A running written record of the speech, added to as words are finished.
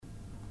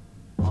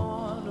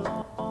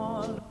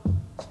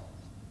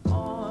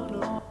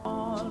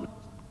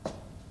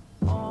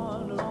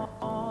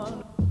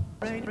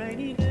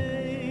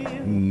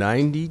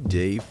90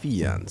 Day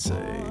Fiance.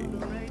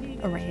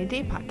 A rainy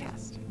day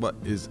podcast. What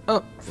is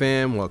up,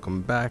 fam?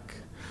 Welcome back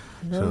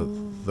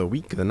to the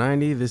week of the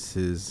 90. This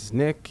is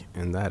Nick,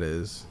 and that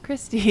is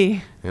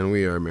Christy. And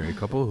we are a married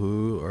couple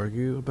who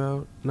argue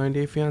about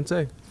 90 Day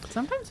Fiance.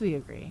 Sometimes we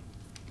agree.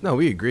 No,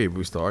 we agree, but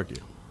we still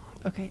argue.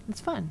 Okay,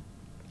 it's fun.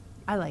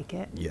 I like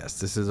it. Yes,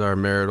 this is our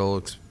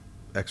marital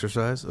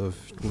exercise of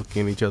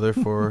looking at each other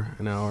for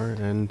an hour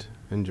and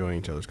enjoying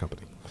each other's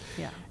company.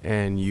 Yeah.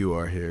 And you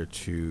are here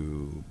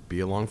to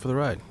be along for the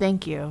ride.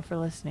 Thank you for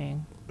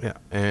listening. Yeah,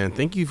 and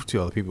thank you to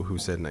all the people who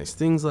said nice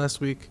things last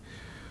week,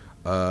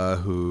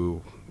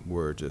 who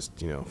were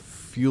just,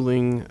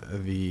 fueling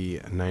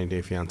the 90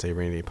 Day Fiance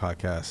Rainy Day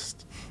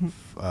podcast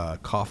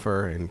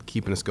coffer and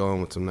keeping us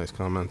going with some nice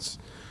comments.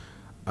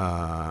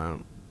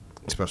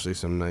 Especially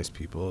some nice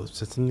people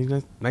said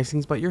some nice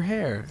things about your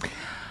hair.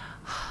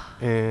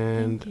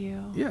 And Thank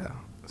you. Yeah,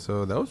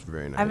 so that was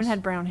very nice. I haven't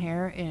had brown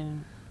hair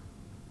in,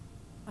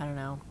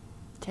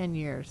 10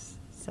 years.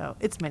 So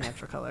it's my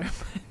natural color.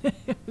 I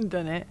haven't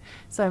done it.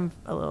 So I'm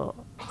a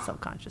little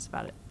self-conscious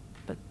about it.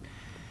 But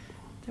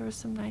there were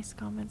some nice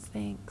comments.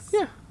 Thanks.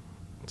 Yeah.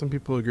 Some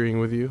people agreeing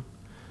with you,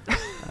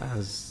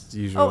 as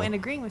usual. Oh, and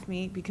agreeing with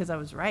me because I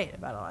was right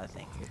about a lot of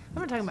things.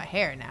 I'm not talking about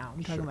hair now.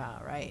 I'm talking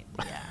about right.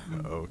 Yeah.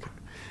 Okay.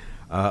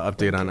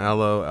 Update on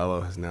Aloe.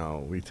 Aloe has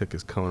we took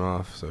his cone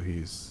off, so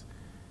he's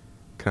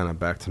kind of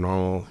back to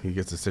normal. He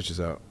gets his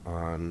stitches out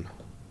on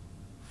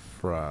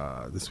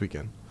this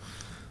weekend.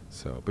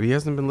 So, but he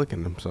hasn't been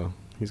licking them, so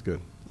he's good.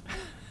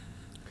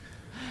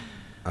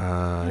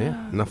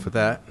 Yeah, enough with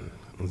that.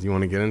 You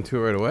want to get into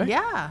it right away?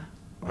 Yeah.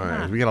 All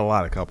right, we got a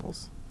lot of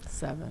couples.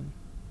 7.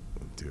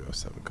 We do have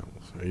 7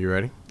 couples. Are you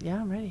ready?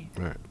 Yeah, I'm ready.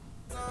 All right.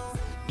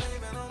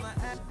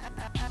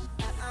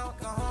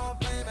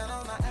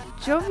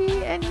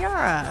 Jovi and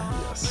Yara.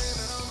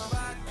 Yes.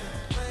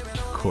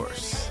 Of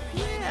course.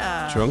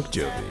 Yeah. Drunk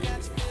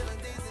Jovi.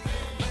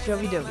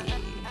 Jovi Dovi.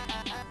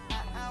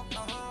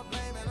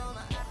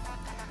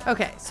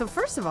 Okay, so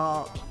first of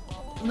all,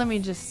 let me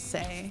just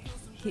say,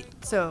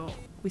 so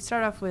we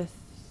start off with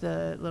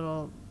the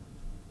little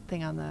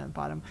thing on the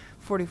bottom,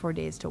 44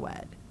 days to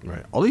wed.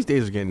 Right. All these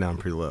days are getting down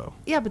pretty low.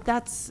 Yeah, but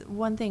that's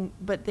one thing.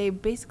 But they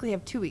basically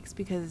have 2 weeks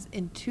because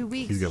in 2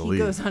 weeks he leave.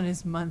 goes on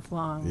his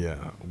month-long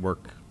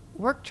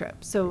work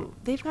trip. So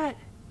they're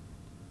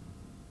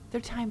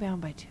time bound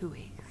by 2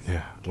 weeks.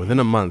 Yeah. Within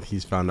a month,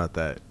 he's found out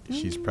that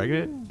she's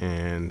pregnant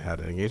and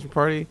had an engagement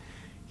party.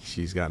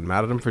 She's gotten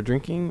mad at him for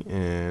drinking,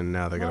 and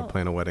now they're going to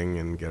plan a wedding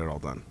and get it all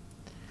done.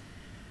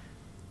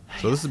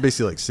 So this is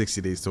basically like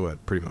 60 days to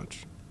wed, pretty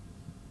much.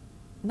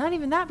 Not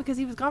even that, because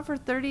he was gone for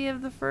 30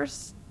 of the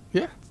first.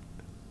 Yeah.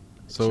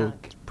 So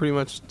chunk. it's pretty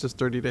much just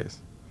 30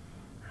 days.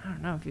 I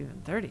don't know if even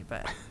 30,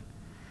 but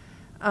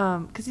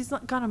because he's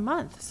gone a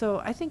month. So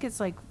I think it's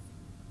like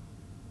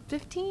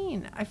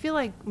 15. I feel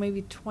like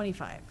maybe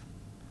 25.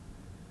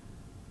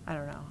 I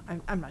don't know.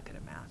 I'm not good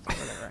at math or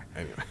whatever.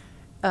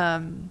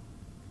 Anyway.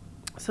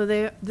 So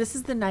this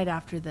is the night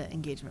after the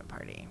engagement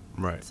party.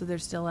 Right. So they're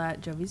still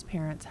at Jovi's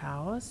parents'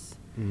 house.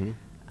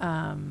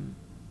 Mm-hmm.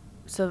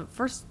 So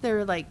first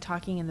they're like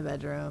talking in the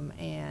bedroom,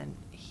 and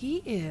he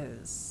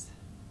is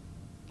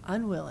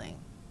unwilling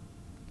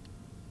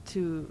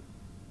to,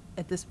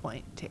 at this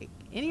point, take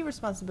any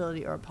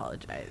responsibility or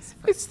apologize.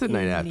 It's the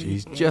night after.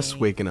 He's just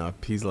waking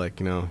up. He's like,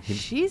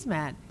 she's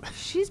mad.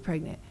 She's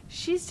pregnant.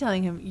 She's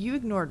telling him, you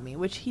ignored me,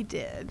 which he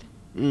did.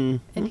 Mm-hmm.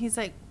 And he's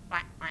like,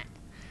 wah, wah.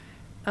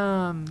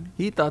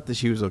 He thought that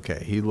she was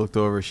okay. He looked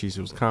over. She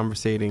was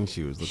conversating.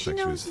 She was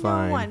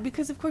fine. No one,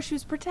 because of course she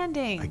was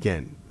pretending.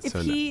 Again, if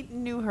he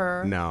knew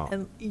her,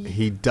 no,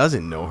 he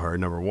doesn't know her.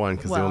 Number one,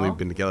 because they've only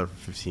been together for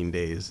 15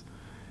 days.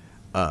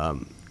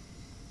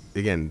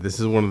 Again, this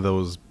is one of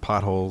those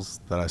potholes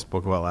that I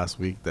spoke about last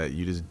week that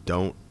you just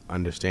don't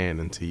understand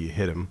until you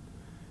hit him,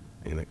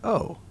 and you're like,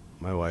 oh,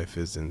 my wife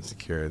is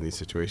insecure in these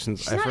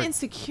situations. She's not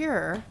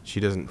insecure. She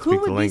doesn't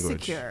speak the language. Who would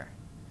be secure?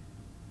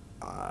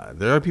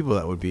 There are people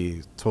that would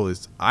be totally.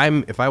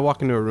 If I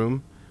walk into a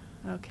room,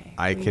 okay,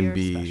 I can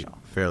be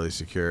fairly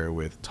secure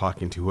with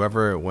talking to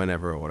whoever,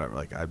 whenever, or whatever.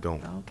 Like I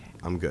don't. Okay.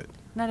 I'm good.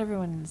 Not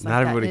everyone is not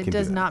like everybody that. can It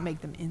does do that. not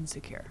make them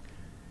insecure.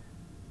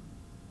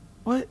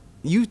 What?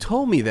 You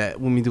told me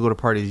that when we go to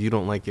parties, you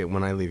don't like it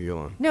when I leave you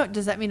alone. No,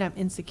 does that mean I'm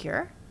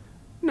insecure?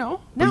 No.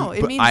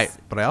 It means.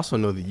 But I also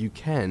know that you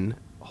can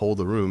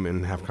hold a room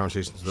and have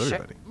conversations with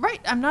everybody.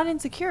 Right. I'm not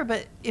insecure,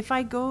 but if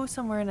I go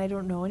somewhere and I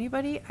don't know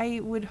anybody, I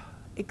would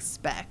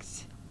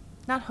expect,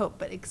 not hope,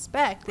 but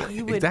expect that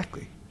you would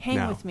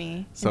hang with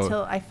me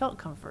until I felt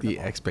comfortable. The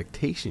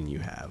expectation you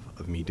have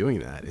of me doing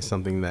that is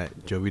something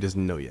that Jovi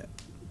doesn't know yet.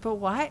 But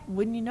why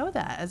wouldn't you know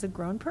that as a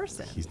grown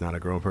person? He's not a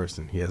grown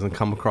person. He hasn't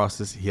come across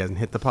this. He hasn't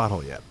hit the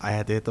pothole yet. I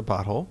had to hit the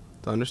pothole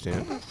to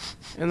understand.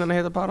 And then I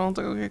hit the pothole and it's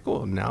like, okay,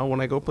 cool. Now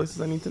when I go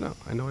places, I need to know.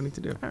 I know what I need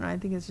to do. I don't know. I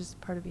think it's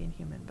just part of being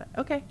human, but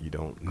okay. You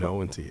don't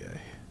know until you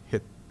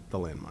hit the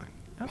landmine.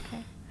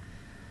 Okay.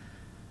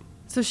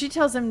 So she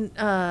tells him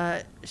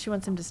she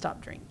wants him to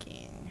stop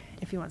drinking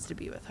if he wants to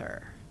be with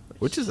her.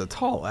 Which is a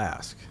tall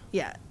ask.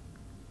 Yeah.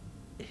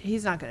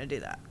 he's not going to do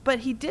that. But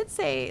he did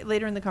say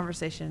later in the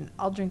conversation,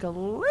 I'll drink a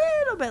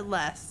little bit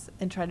less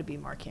and try to be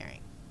more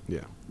caring.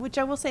 Yeah. Which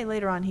I will say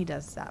later on he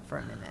does that for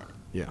a minute.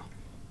 Yeah.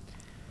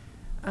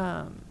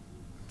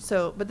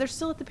 So, but they're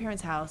still at the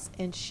parents' house,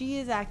 and she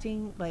is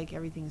acting like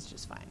everything's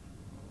just fine.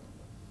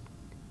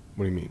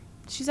 What do you mean?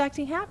 She's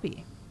acting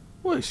happy.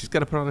 Well, she's got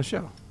to put on a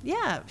show.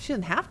 Yeah, she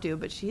doesn't have to,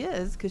 but she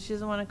is because she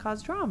doesn't want to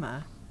cause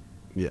drama.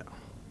 Yeah.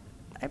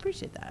 I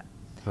appreciate that.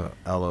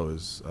 Elo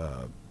is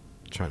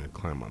trying to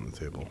climb on the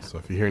table. Yeah. So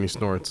if you hear any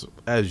snorts,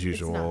 as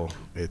usual,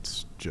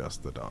 it's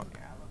just the dog.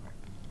 Okay.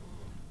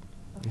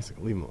 He's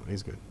like, leave him alone.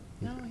 He's good.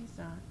 He's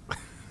not.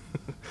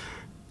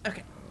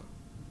 Okay.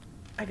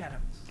 I got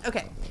him.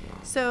 Okay.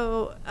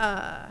 So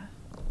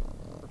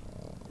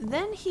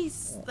then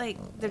he's like,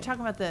 they're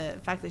talking about the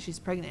fact that she's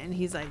pregnant, and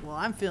he's like, well,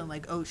 I'm feeling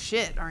like, oh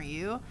shit, aren't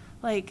you?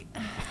 Like,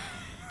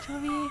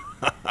 Jovi,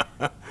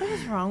 what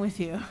is wrong with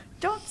you?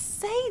 Don't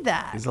say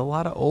that. There's a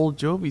lot of old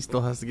Jovi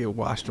still has to get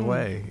washed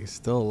away. He's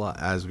still a lot,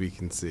 as we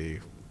can see,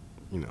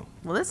 you know.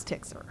 Well, this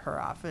ticks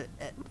her off,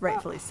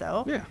 rightfully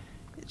so. Yeah.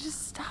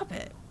 Just stop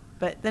it.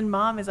 But then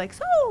Mom is like,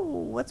 so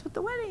what's with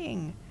the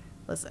wedding?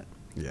 Listen.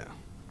 Yeah.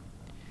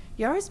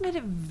 Yara's made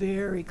it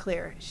very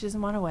clear she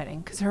doesn't want a wedding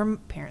because her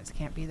parents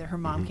can't be there, her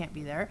mom can't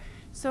be there.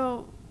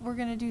 So we're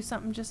gonna do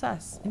something just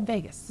us in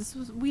Vegas.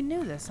 We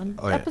knew this on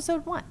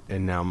episode 1.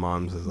 And now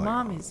Mom's is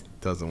like,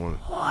 doesn't want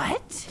to.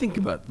 What? Think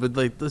about it, but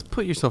like, let's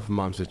put yourself in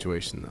Mom's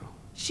situation though.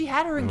 She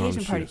had her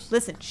engagement party.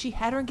 Listen, she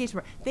had her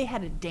engagement party. They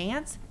had a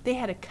dance. They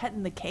had a cut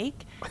in the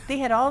cake. They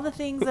had all the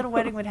things that a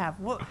wedding would have.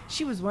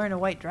 She was wearing a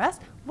white dress.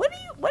 What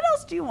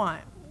else do you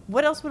want?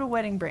 What else would a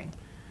wedding bring?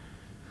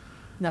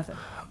 Nothing.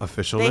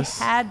 Officialness?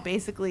 They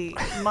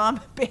had Mom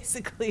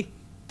basically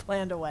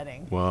planned a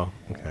wedding. Well,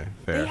 okay,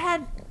 fair. They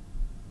had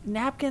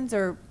napkins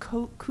or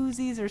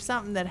koozies or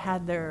something that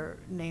had their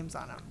names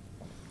on them.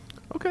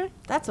 Okay.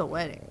 That's a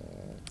wedding.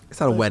 It's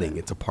not a wedding,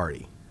 it's a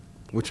party.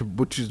 Which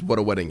is what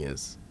a wedding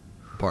is.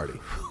 A party.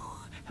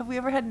 Have we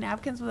ever had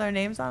napkins with our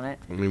names on it?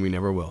 I mean, we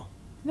never will.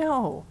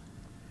 No.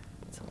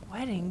 It's a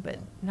wedding, but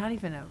not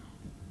even a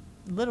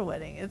little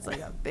wedding. It's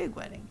like a big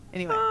wedding.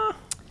 Anyway.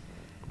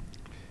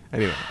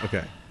 Anyway,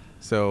 okay.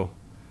 So,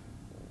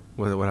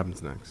 what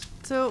happens next?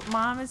 So,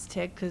 Mom is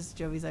ticked because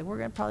Jovi's like, we're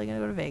probably going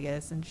to go to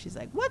Vegas. And she's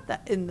like,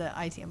 in the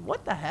ITM,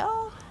 what the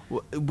hell?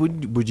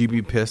 Would you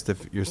be pissed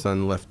if your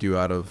son left you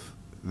out of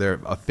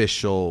their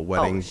official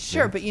wedding? Oh,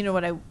 sure. But you know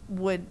what I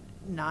would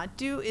not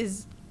do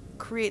is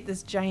create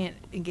this giant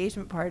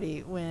engagement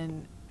party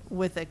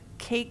with a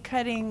cake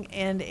cutting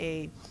and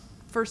a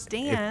first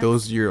dance. If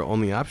those are your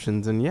only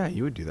options, then yeah,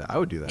 you would do that. I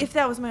would do that. If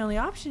that was my only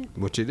option.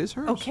 Which it is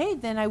hers. Okay,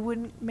 then I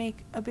wouldn't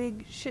make a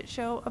big shit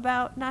show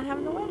about not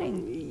having the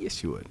wedding.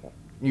 Yes, you would.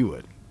 You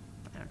would.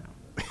 I don't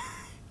know.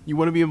 You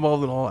want to be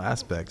involved in all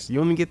aspects.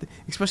 You only get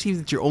especially if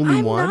it's your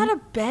only one. I'm not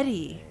a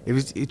Betty.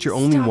 If it's your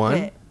only one.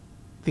 It.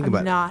 Think about it.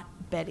 I'm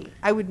not Betty.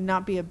 I would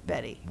not be a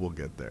Betty. We'll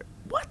get there.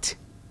 What?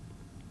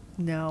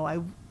 No,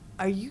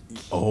 are you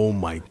kidding? Oh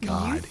my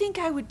God. You think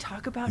I would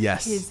talk about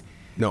his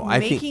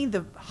making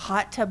the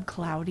hot tub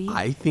cloudy?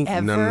 I think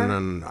ever?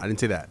 No. I didn't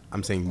say that.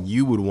 I'm saying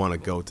you would want to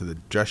go to the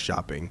dress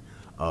shopping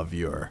of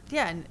your.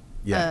 Yeah,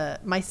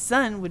 and my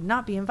son would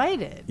not be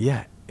invited.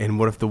 Yeah, and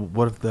what if the?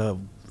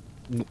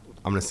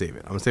 I'm gonna save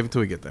it. I'm gonna save it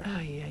till we get there. Oh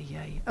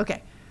yeah.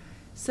 Okay,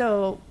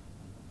 so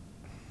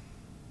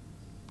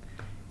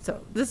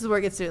this is where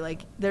it gets to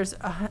like. There's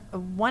a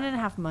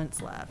 1.5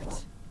 months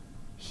left.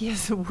 He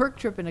has a work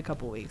trip in a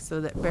couple weeks, so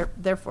that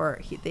therefore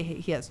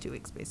he has 2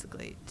 weeks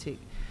basically to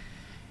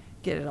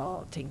get it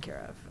all taken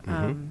care of.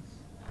 Mm-hmm.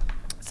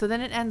 So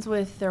then it ends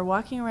with they're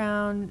walking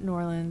around New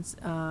Orleans.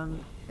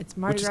 It's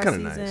Mardi Gras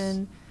season.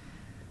 Nice.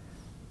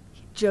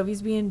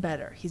 Jovi's being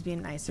better. He's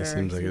being nicer. He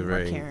seems like he's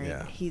very caring.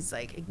 yeah. He's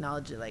like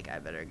acknowledging like I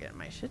better get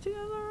my shit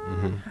together.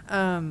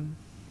 Mm-hmm.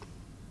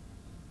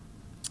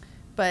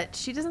 But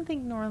she doesn't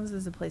think New Orleans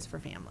is a place for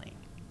family.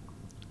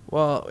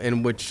 Well,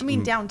 in which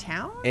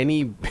downtown.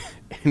 Any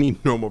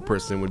normal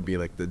person would be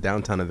like the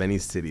downtown of any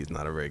city is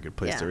not a very good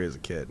place to raise a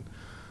kid.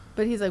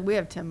 But he's like, we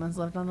have 10 months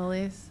left on the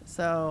lease,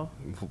 so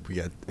we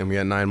got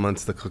 9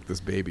 months to cook this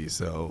baby,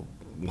 so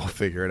we'll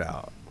figure it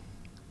out.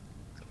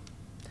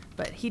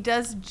 But he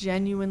does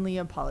genuinely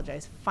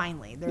apologize.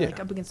 Finally, they're like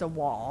up against a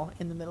wall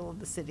in the middle of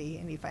the city,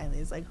 and he finally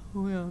is like,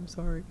 "Oh yeah, I'm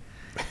sorry."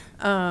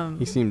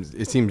 It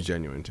seems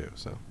genuine too,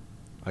 so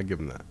I give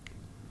him that.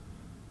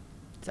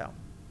 So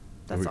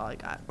that's all I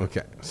got.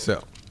 Okay,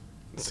 so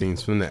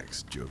scenes from the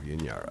next Jovi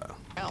and Yara.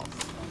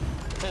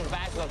 His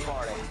bachelor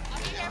party.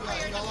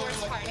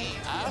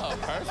 Oh,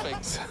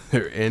 perfect. So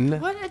they're in.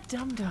 What a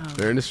dum-dum.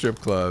 They're in a strip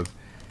club.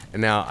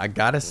 And now I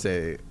gotta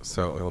say,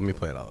 so let me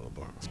play it out a little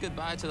more. It's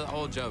goodbye to the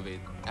old Jovi.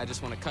 I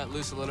just want to cut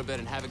loose a little bit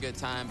and have a good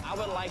time. I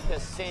would like to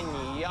send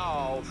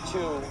y'all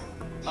to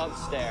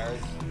upstairs.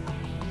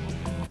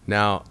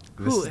 Now,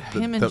 this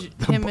him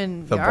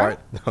and Yara?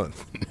 No,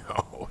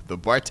 the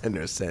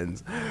bartender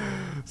sends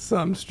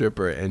some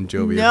stripper and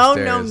Jovi No.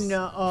 upstairs.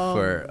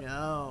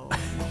 No.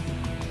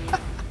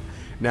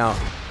 Now,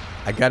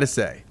 I gotta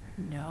say,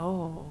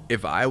 No.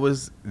 If I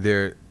was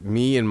there,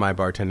 me in my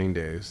bartending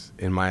days,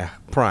 in my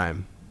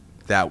prime,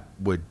 that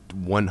would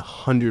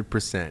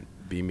 100%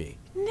 be me.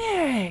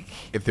 Nick.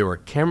 If there were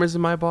cameras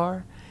in my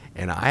bar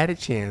and I had a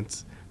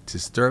chance to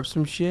stir up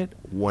some shit,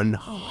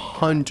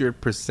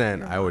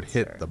 100% I would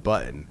hit the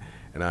button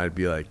and I'd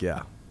be like,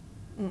 yeah.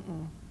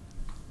 Well,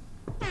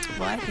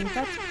 I think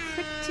that's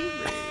pretty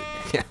rude.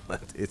 Yeah,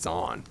 it's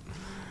on.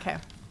 Okay.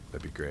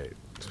 That'd be great.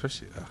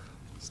 Especially,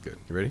 it's good.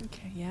 You ready?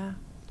 Okay, yeah.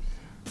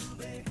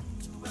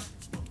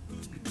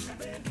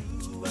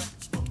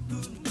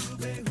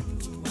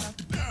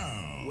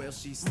 Well,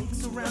 she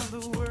sneaks around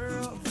the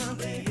world from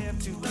Kiev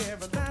to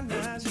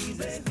Carolina. She's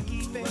a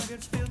sticky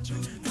fingered filter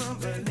from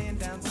Berlin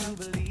down to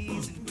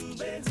Belize.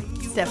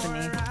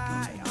 Stephanie.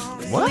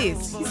 What?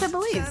 Belize. He said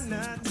Belize.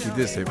 You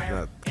did say time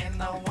out.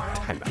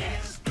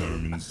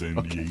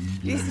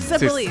 He said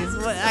Belize.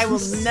 Well, I will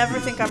never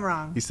think I'm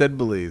wrong. He said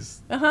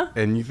Belize. Uh-huh.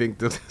 And you think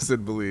that I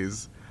said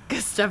Belize.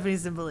 Because Stephanie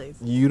said Belize.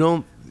 You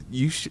don't,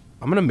 you should,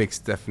 I'm going to make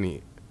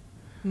Stephanie.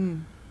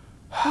 Who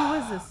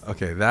was this?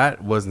 Okay,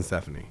 that wasn't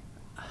Stephanie.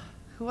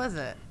 Who was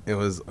it? It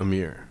was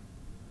Amir.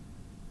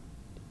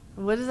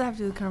 What does that have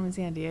to do with Carmen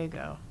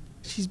Sandiego?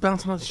 She's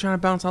bouncing, she's trying to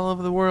bounce all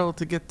over the world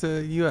to get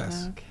to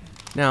U.S. Okay.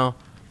 Now,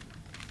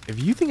 if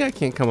you think I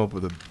can't come up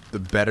with the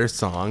better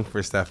song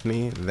for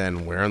Stephanie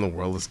than Where in the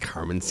World is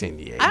Carmen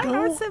Sandiego? I don't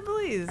know what said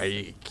Belize. Are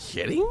you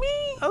kidding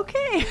me?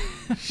 Okay.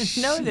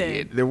 Noted.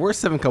 Shit. There were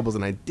 7 couples,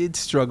 and I did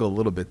struggle a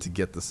little bit to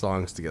get the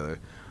songs together.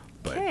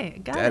 But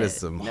Okay, got that it. is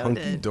some Noted.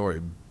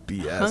 hunky-dory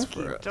BS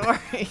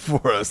Hunky-dory.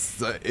 for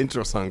a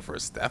intro song for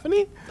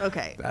Stephanie?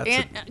 Okay. That's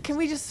And, can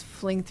we just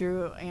fling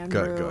through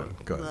Andrew?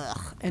 Go ahead.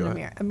 Ugh, and Go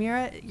ahead.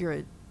 Amira, you're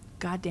a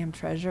goddamn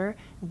treasure.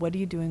 What are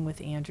you doing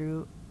with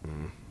Andrew,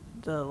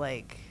 the,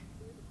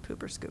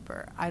 pooper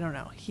scooper? I don't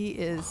know. He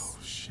is... Oh,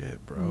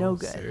 shit, bro. No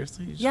good.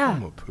 Seriously? You just Yeah. call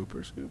him a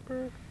pooper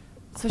scooper?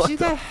 So What she's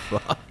the got...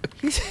 fuck?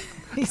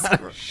 He's,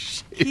 Oh,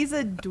 shit. he's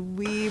a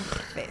dweeb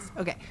face.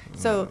 Okay.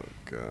 So, Oh,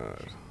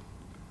 God.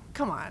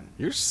 come on.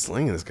 You're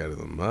slinging this guy to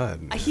the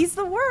mud. man. He's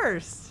the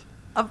worst.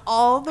 Of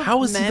all the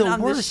How is he men the on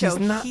this worst? show,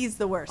 He's not- he's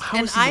the worst. How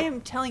And is he I the-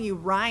 am telling you,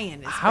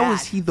 Ryan is How bad,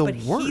 is he the but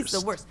he's the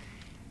worst? worst.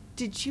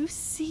 Did you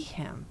see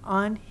him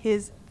on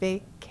his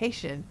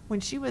vacation when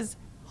she was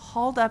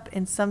hauled up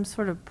in some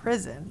sort of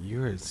prison?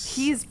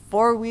 He's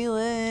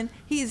four-wheeling.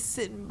 He's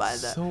sitting by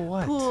the So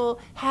what? pool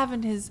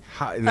having his...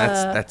 And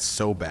that's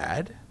so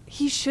bad?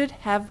 He should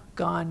have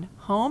gone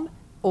home,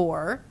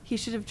 or he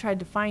should have tried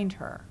to find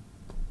her.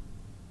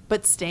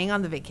 But staying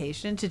on the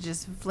vacation to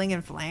just fling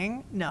and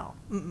flang? No.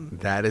 Mm-mm.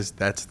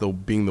 That's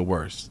being the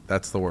worst.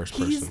 That's the worst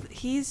person.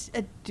 He's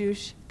a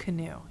douche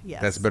canoe.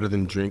 Yes. That's better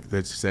than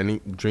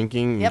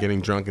drinking and Yep.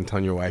 getting drunk and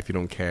telling your wife you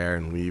don't care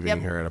and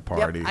leaving her at a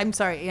party. Yep. I'm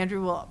sorry.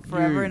 Andrew will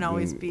forever and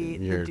always be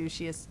the you're-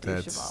 douchiest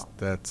douche of all.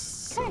 That's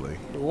silly.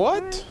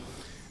 What?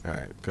 All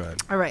right, go ahead.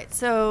 All right.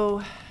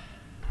 So,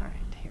 all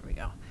right. Here we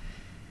go.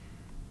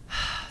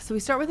 So we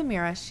start with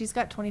Amira. She's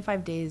got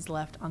 25 days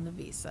left on the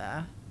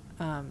visa.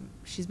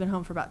 She's been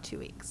home for about 2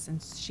 weeks,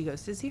 and she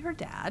goes to see her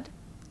dad,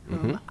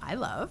 whom I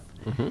love.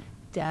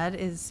 Dad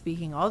is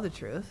speaking all the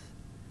truth.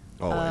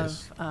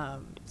 Always.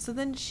 So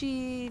then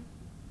she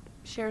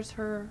shares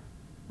her,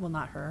 well,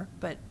 not her,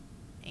 but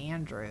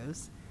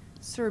Andrew's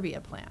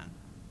Serbia plan.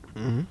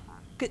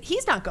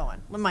 He's not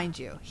going, mind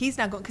you. He's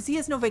not going because he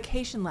has no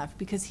vacation left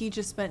because he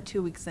just spent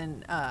 2 weeks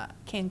in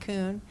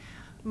Cancun.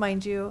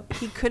 Mind you,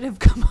 he could have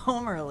come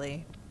home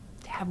early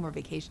to have more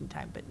vacation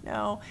time, but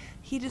no.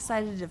 He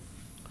decided to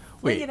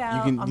fling Wait, it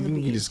out you on can the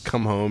beach. just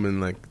come home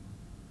and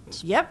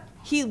Yep.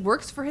 He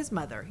works for his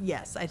mother.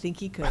 Yes, I think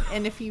he could.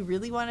 And if he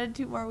really wanted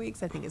 2 more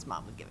weeks, I think his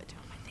mom would give it to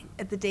him. I think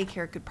at the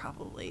daycare could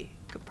probably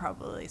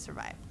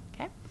survive.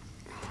 Okay.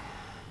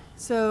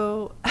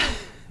 So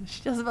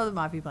she tells about the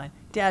mafia plan.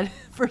 Dad,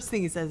 first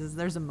thing he says is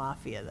there's a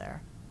mafia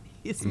there.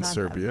 He's in not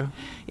Serbia. happy.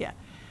 Yeah.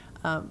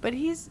 But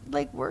he's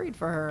worried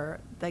for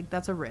her.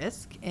 That's a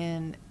risk.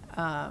 And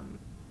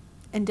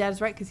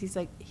Dad's right because he's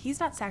like, he's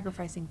not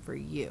sacrificing for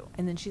you.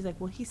 And then she's like,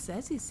 well, he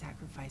says he's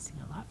sacrificing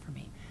a lot for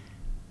me.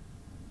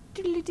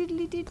 Diddly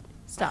diddly did.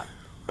 Stop.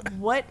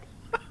 What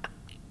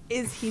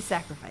is he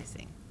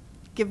sacrificing?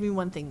 Give me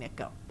one thing, Nick.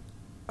 Go.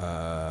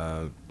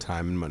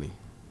 Time and money.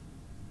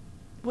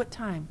 What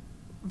time?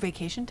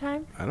 Vacation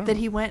time? I don't That know.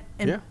 he went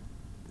and Yeah.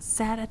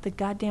 sat at the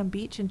goddamn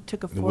beach and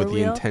took a With the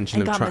four-wheel intention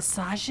and of got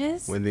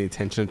massages? With the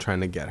intention of trying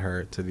to get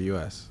her to the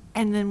U.S.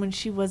 And then when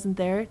she wasn't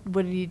there,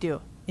 what did he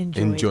do?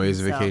 Enjoy his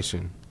himself.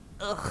 vacation.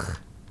 Ugh.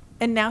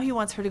 And now he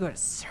wants her to go to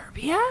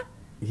Serbia?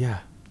 Yeah.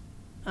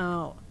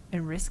 Oh,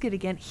 and risk it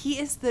again. He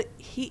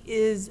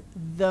is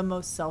the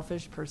most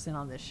selfish person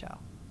on this show.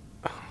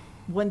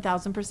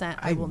 1,000%.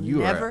 I will you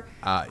are- never.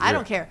 I you're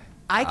don't care.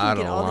 I can out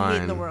get of all the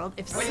hate in the line. world.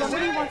 If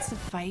somebody wants to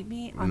fight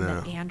me on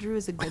that No. Andrew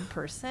is a good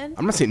person,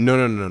 I'm not saying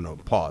no.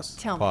 Pause.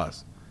 Tell me.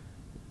 Pause.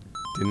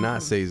 Did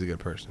not say he's a good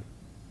person.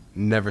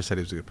 Never said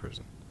he was a good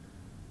person.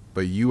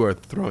 But you are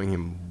throwing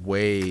him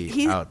way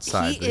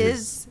outside. he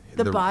is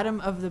the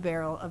bottom of the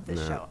barrel of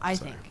this show. I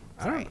sorry. think.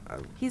 Sorry. I-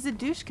 He's a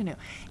douche canoe.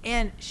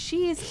 And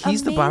she's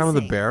He's the bottom of the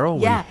amazing. barrel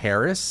when Yeah.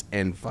 Harris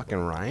and fucking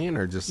Ryan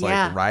are just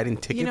Yeah. like riding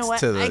tickets You know what?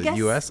 to I the guess-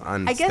 U.S.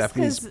 on I guess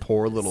Stephanie's 'cause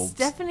poor little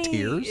Stephanie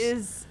tears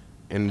is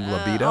and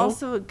libido.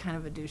 also kind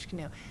of a douche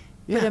canoe.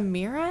 Yeah. But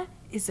Amira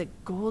is a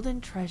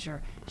golden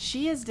treasure.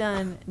 She has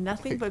done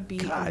nothing but be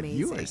God, amazing.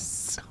 you are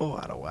so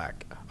out of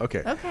whack.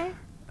 Okay. Okay.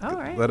 All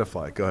right. Let it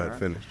fly. Go ahead.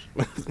 Whatever.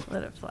 Finish.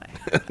 Let it fly.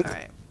 All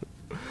right.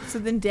 So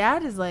then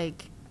Dad is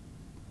like,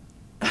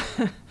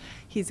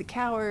 he's a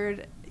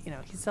coward. You know,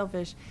 he's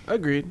selfish.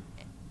 Agreed.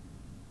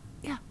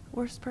 Yeah,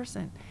 worst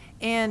person.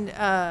 And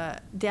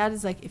Dad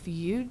is like, if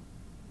you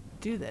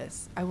do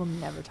this, I will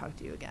never talk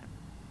to you again.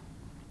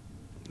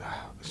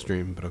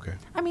 Extreme, but okay.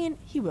 I mean,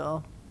 he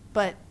will,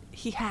 but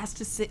he has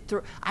to sit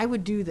through. I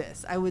would do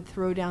this. I would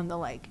throw down the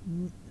like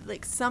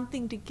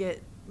something to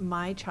get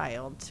my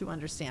child to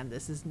understand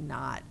this is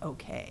not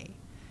okay,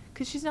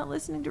 because she's not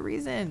listening to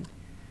reason.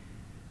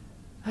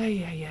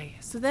 Ay.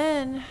 So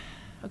then,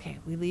 okay,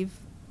 we leave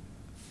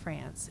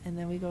France and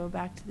then we go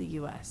back to the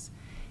U.S.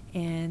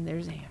 and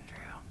there's Andrew,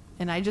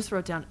 and I just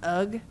wrote down,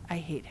 ugh, I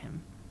hate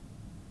him.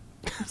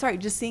 I'm sorry,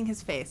 just seeing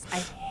his face, I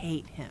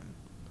hate him,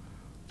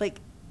 like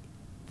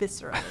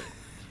viscerally.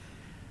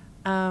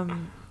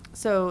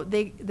 So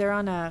they're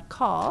on a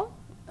call,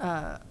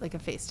 like a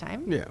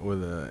FaceTime. Yeah,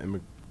 with an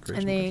immigration.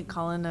 And they person.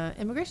 call in an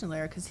immigration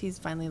lawyer because he's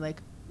finally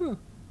like,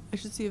 I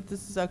should see if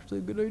this is actually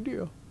a good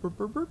idea. Burp,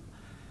 burp, burp.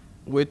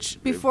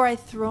 Which Before I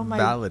throw the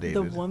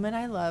validated. woman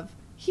I love,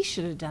 he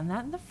should have done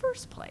that in the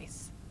first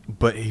place.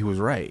 But he was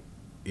right.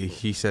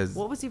 He says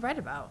What was he right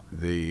about?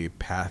 the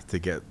path to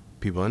get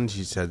people in.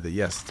 She said that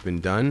yes, it's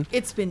been done.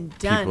 It's been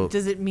done. People-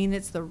 Does it mean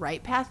it's the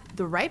right path?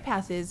 The right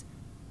path is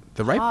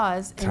The right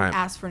pause and time.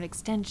 ask for an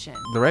extension.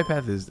 The right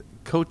path is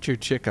coach your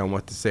chick on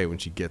what to say when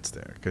she gets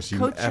there, because she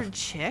Coach your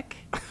chick.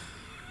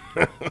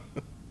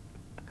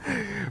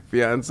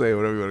 fiance,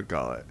 whatever you want to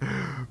call it.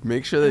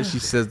 Make sure that she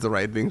says the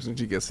right things when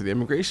she gets to the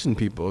immigration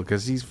people,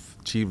 because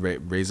she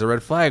raised a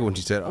red flag when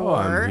she said, "Oh, Or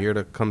I'm here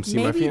to come see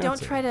my maybe fiance."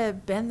 don't try to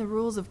bend the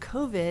rules of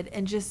COVID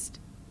and just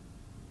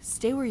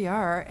stay where you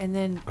are and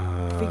then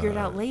figure it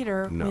out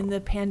later no. when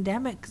the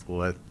pandemic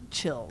Let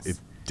chills. it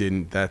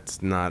didn't.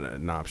 That's not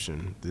an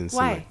option. Didn't seem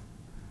Why?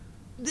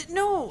 like-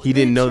 No. he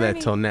the didn't know that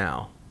attorney- till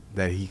now.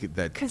 That he could.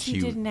 That Because she. he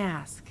didn't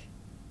ask.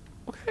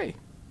 Okay.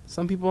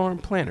 Some people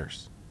aren't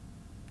planners.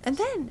 And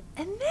then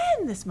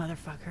this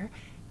motherfucker,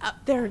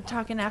 they're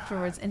talking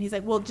afterwards, and he's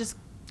like, well, just,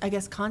 I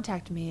guess,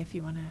 contact me if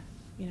you want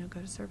to, go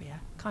to Serbia.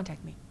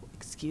 Contact me.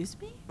 Excuse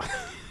me?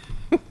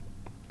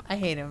 I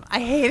hate him. I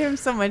hate him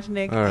so much,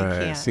 Nick. All I right.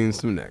 can't. Seen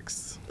some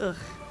next. Ugh.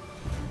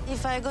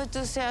 If I go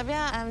to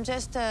Serbia, I'm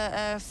just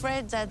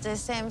afraid that the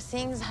same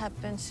things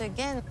happens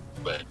again.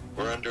 But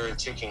we're under a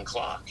ticking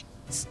clock.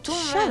 It's too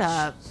Shut much.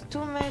 up.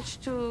 Too much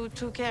to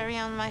carry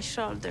on my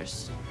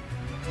shoulders.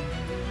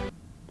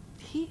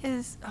 He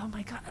is, oh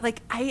my God.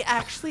 Like, I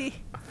actually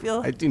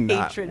feel I do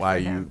not hatred why for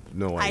you him.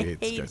 know why I you hate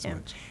this hate guy so him.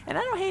 much. And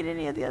I don't hate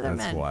any of the other That's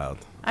men. wild.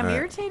 I'm All right.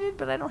 irritated,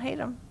 but I don't hate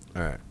him.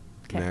 All right.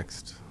 'Kay.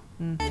 Next.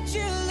 You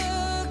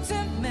looked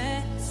a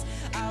mess.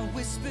 I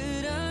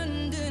whispered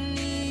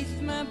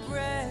underneath my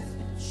breath,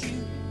 but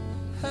you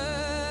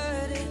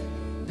heard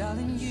it.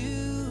 Darling,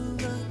 you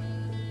look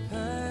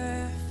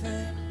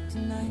perfect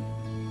tonight.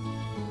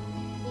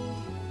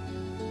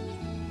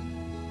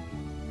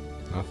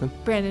 Nothing.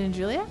 Brandon and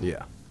Julia?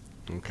 Yeah.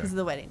 Okay. Because of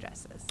the wedding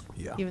dresses.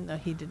 Yeah. Even though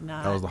he did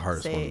not That was the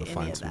hardest say one to any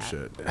find of some that.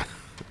 shit.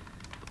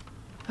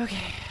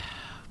 Okay.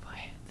 Oh boy,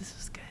 this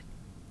was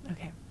good.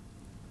 Okay.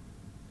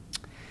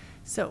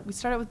 So we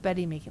started with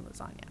Betty making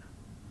lasagna.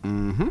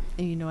 Mm-hmm.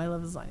 And you know I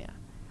love lasagna.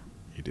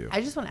 You do.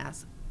 I just want to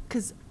ask,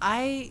 because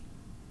I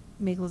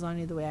make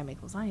lasagna the way I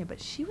make lasagna, but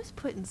she was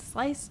putting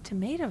sliced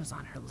tomatoes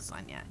on her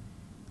lasagna.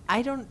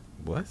 I don't,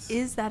 What?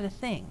 is that a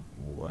thing?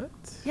 What?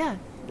 Yeah.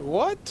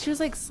 What? She was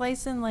like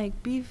slicing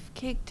like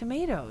beefcake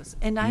tomatoes.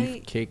 And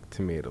Beef cake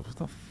tomatoes. What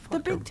the fuck? The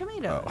big are-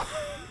 tomatoes.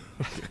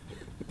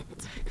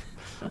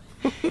 Oh.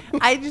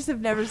 I just have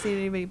never seen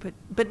anybody put,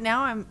 but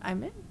now I'm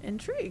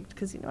intrigued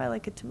because I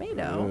like a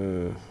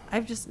tomato.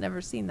 I've just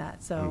never seen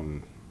that.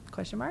 So,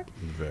 question mark.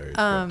 Very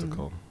Um,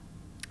 skeptical.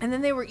 And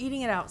then they were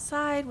eating it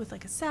outside with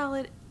like a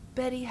salad.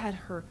 Betty had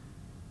her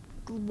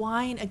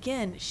wine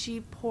again.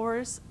 She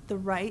pours the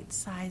right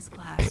size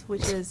glass,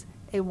 which is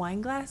a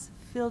wine glass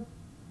filled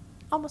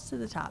almost to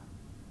the top.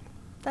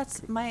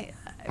 That's my.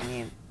 I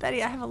mean,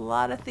 Betty, I have a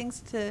lot of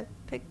things to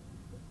pick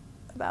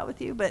about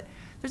with you, but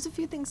there's a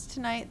few things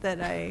tonight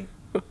that I'm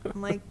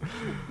like,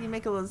 you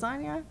make a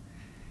lasagna.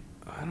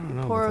 I don't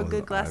know. pour about a the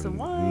good glass of I'm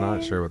not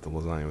wine. sure what the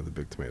lasagna with the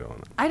big tomato on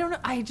it. I don't know.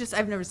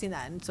 I've never seen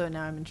that, and so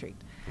now I'm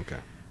intrigued. Okay.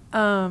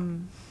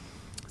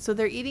 So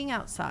they're eating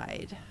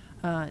outside.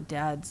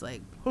 Dad's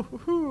like,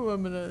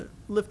 I'm gonna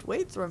lift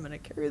weights or I'm gonna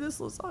carry this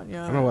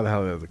lasagna. I don't know why the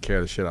hell they have to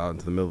carry the shit out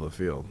into the middle of the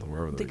field,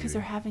 wherever they're Because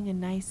they're having a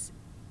nice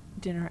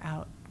dinner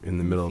out in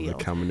the middle of the field.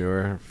 cow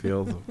manure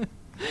field.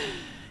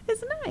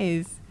 It's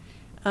nice.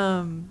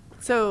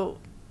 So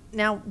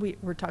now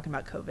we're talking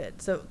about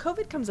COVID. So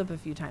COVID comes up a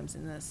few times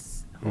in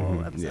this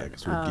whole episode. Yeah,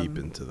 because we're deep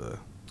into the.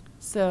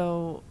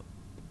 So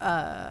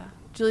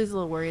Julie's a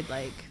little worried,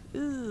 like,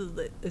 ooh,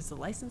 is the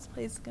license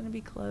plate going to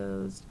be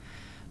closed?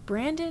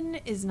 Brandon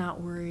is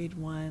not worried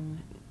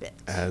one bit.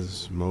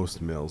 As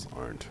most males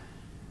aren't.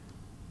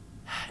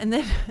 And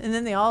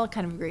then they all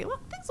kind of agree, well,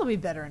 things will be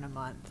better in a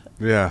month.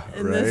 Yeah,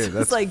 And right. this was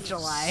That's like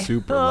July.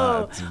 Super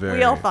Oh, that's very.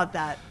 we all thought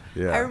that.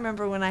 Yeah. I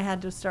remember when I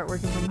had to start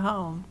working from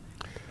home,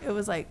 it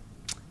was like,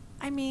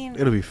 I mean,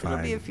 It'll be It'll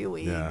be a fine. few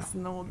weeks, Yeah.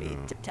 and then we'll be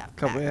Yeah. tip tap.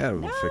 Couple- yeah,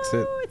 we'll fix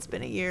it. It's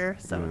been a year,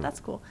 so Yeah. that's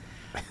cool.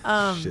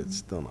 Shit's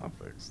still not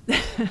fixed.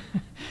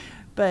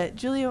 But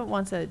Julia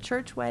wants a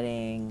church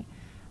wedding,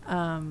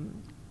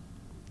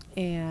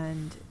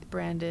 and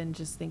Brandon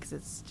just thinks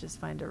it's just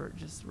fine to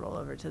just roll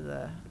over to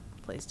the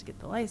place to get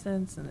the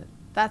license, and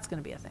that's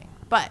going to be a thing.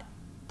 But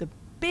the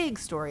big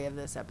story of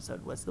this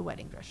episode was the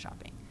wedding dress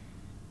shopping.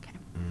 Okay.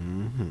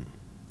 Hmm.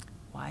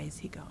 Why is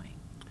he going?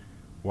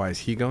 Why is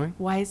he going?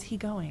 Why is he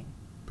going?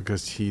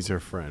 Because he's her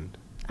friend.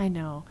 I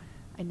know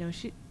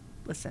she.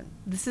 Listen,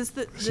 this is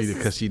the.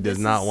 Because she does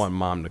not want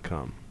mom to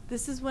come.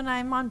 This is when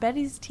I'm on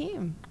Betty's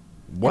team.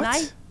 What?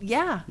 And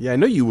yeah. Yeah, I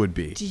know you would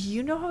be. Do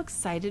you know how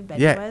excited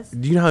Betty Yeah. was?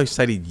 Do you know how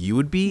excited you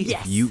would be?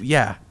 Yes.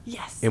 Yeah.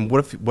 Yes. And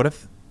what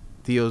if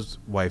Theo's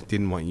wife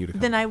didn't want you to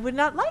come? Then I would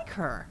not like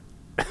her.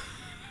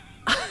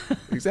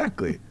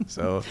 Exactly.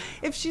 So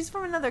If she's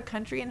from another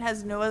country and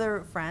has no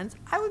other friends,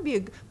 I would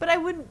be but I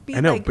wouldn't be I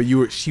know, like, but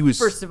she was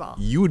first of all.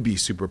 you would be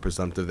super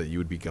presumptive that you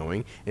would be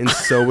going, and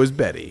so was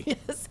Betty.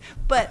 yes.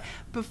 But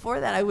before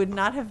that, I would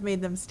not have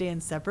made them stay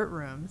in separate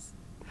rooms.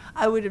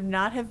 I would have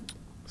not have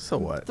So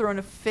what? thrown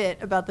a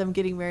fit about them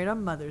getting married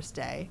on Mother's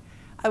Day.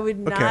 I would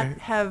not Okay.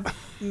 have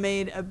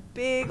made a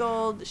big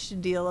old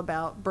deal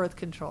about birth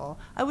control.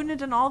 I wouldn't have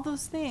done all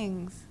those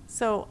things.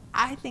 So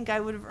I think I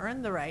would have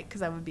earned the right,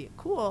 because I would be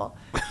cool,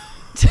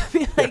 to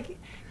be like,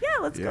 yeah,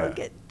 let's go Yeah.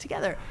 get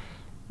together.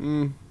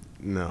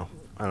 No,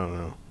 I don't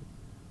know.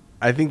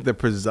 I think the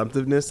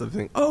presumptiveness of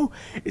saying, "Oh,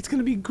 it's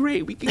gonna be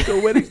great. We can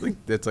go weddings."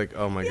 Like that's like,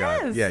 oh my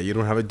god, Yes. yeah. You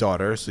don't have a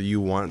daughter, so you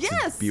want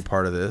Yes. to be a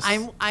part of this.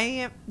 I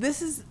am.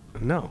 This is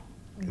no.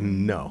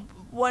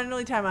 one and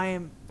only time I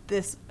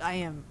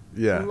am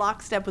Yeah.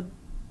 lockstep with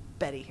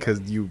Betty here.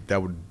 Because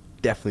that would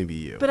definitely be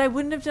you. But I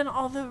wouldn't have done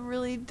all the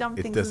really dumb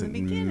It things doesn't in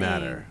the beginning.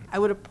 matter. I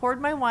would have poured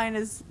my wine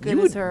as good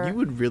you as her. You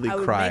would really I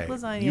would cry. Make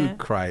lasagna. You would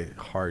cry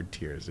hard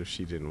tears if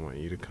she didn't want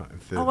you to come.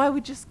 Oh, I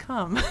would just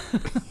come.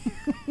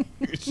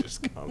 You would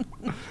just come.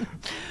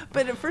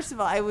 But first of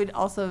all, I would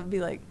also be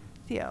like,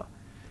 Theo,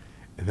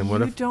 And then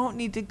what you if? don't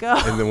need to go.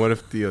 And then what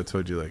if Theo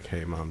told you like,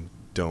 "Hey, mom,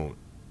 don't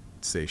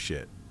say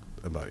shit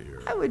about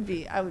your." I would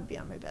be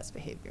on my best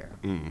behavior.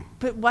 Mm.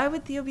 But why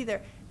would Theo be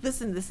there?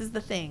 Listen, this is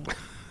the thing.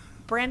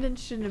 Brandon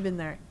shouldn't have been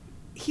there.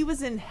 He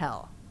was in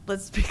hell.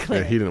 Let's be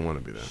clear. Yeah, he didn't want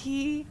to be there.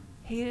 He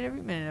hated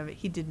every minute of it.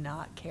 He did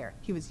not care.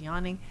 He was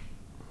yawning.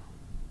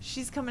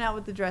 She's coming out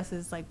with the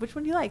dresses. Like, which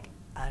one do you like?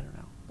 I don't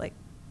know. Like,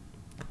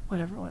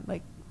 whatever one.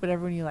 Like,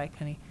 whatever one you like,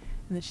 honey.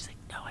 And then she's like,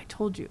 no, I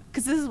told you.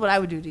 Because this is what I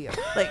would do to you.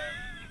 Like,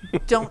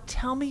 don't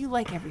tell me you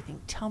like everything.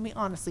 Tell me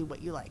honestly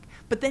what you like.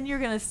 But then you're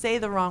going to say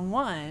the wrong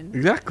one.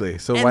 Exactly.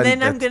 So And why? then I'm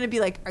that's- going to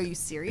be like, are you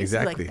serious?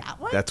 Exactly. You like that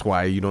one? That's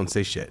why you don't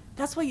say shit.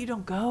 That's why you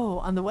don't go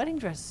on the wedding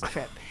dress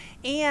trip.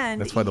 And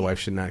That's why the wife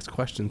shouldn't ask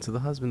questions to the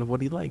husband of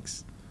what he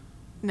likes.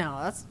 No,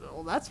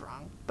 that's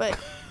wrong. But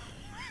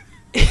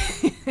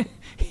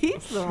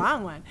he's the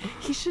wrong one.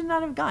 He should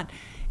not have gone.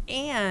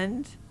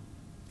 And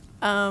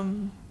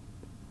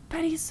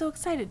Betty's so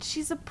excited.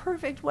 She's a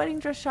perfect wedding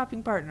dress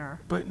shopping partner.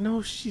 But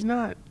no, she's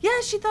not.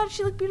 Yeah, she thought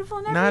she looked beautiful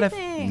and Not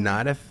everything.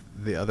 if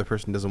the other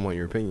person doesn't want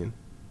your opinion.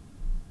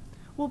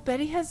 Well,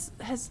 Betty has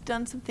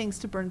done some things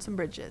to burn some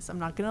bridges. I'm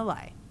not gonna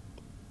lie.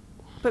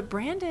 But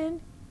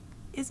Brandon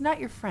is not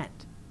your friend.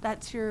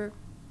 That's your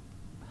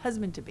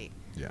husband to be.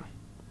 Yeah.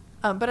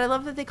 But I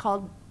love that they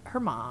called her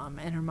mom,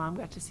 and her mom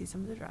got to see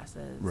some of the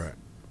dresses. Right.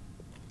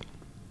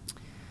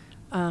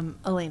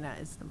 Elena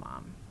is the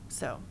mom.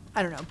 So,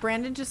 I don't know.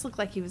 Brandon just looked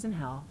like he was in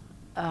hell.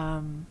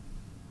 And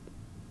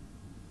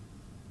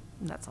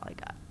that's all I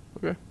got.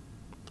 Okay.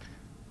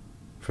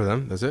 For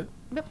them, that's it?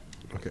 Yep.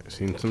 Okay,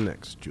 seen some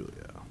next, Julia.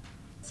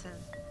 What's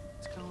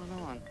going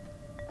on?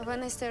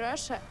 When I say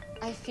Russia,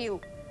 I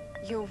feel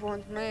you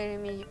won't marry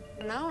me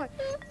now.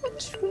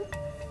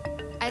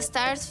 I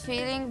start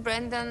feeling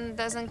Brandon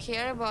doesn't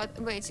care about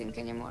waiting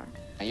anymore.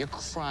 Now, you're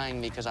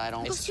crying because I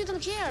don't. Because you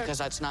don't care. Because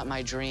that's not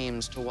my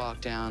dreams to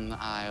walk down the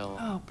aisle.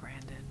 Oh,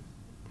 Brandon.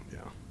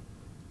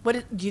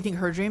 Yeah. Do you think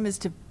her dream is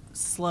to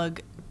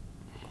slug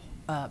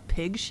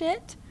pig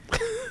shit?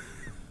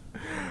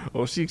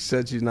 Well, she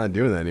said she's not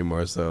doing that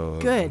anymore, so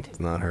Good. It's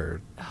not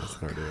her.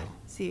 That's not her deal.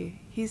 See,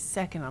 he's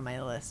second on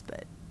my list,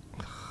 but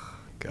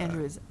God.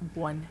 Andrew is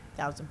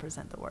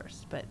 1,000% the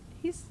worst. But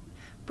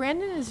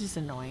Brandon is just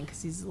annoying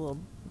because he's a little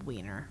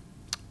wiener.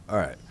 All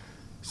right.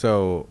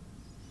 So,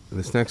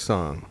 this next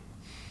song,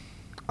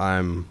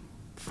 I'm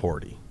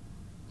 40.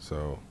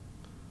 So,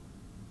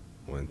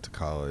 went to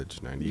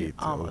college, 98 You're to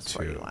almost 02.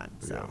 41,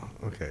 so.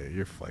 Yeah. Okay,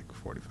 you're like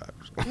 45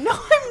 or something. No,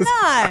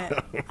 I'm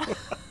not.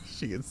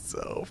 She gets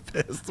so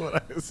pissed when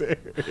I say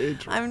her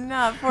age. I'm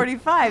not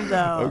 45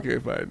 though. Okay,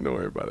 fine. Don't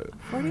worry about it.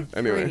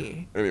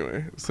 43.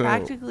 Anyway. So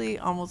Practically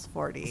almost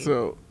 40.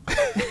 So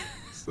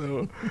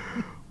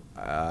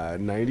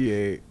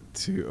 98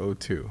 to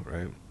 02,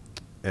 right?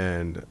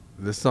 And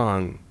this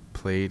song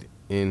played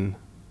in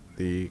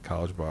the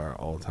college bar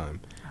all the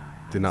time.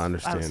 Did not I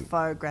was understand.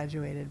 far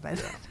graduated by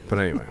then. But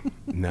anyway,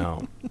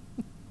 now.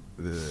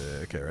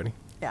 Okay, ready?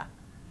 Yeah.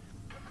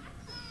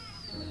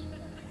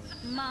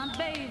 My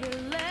baby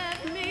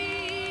left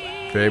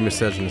me. Very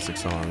misogynistic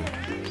song.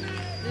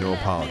 No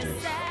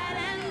apologies.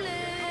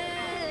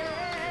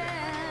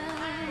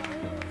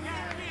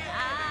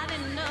 I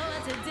didn't know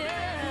what to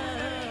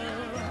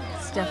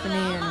do. Stephanie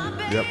and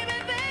Yep.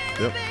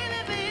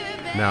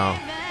 Now,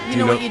 you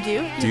know what you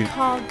do? You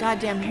call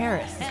goddamn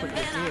Harris. Is what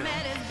you do.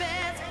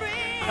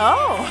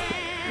 Oh,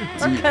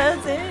 her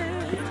cousin.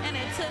 And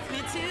it took me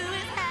to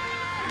his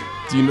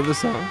house. do you know the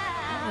song?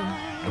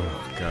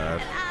 Oh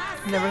God,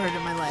 Never heard it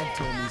in my life.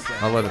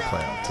 I'll let it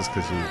play out just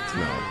because you need to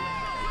know.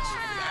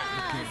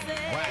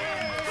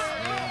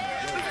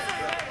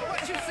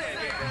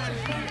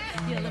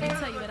 Yeah, let me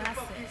tell you what I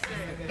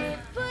said.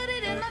 Put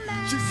it in my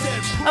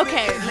mouth.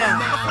 Okay,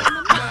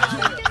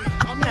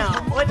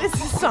 no. What is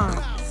this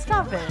song?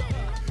 Stop it.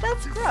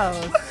 That's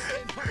gross.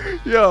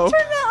 Yo. Turn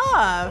that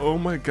off. Oh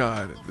my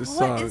God, this What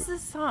song. is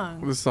this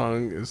song? This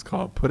song is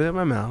called "Put It in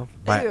My Mouth"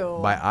 by Ew.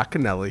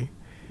 Akinelli.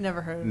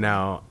 Never heard of it.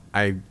 Now,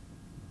 I'd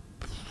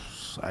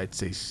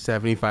say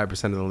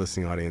 75% of the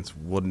listening audience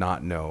would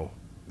not know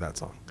that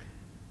song.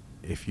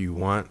 If you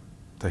want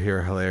to hear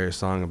a hilarious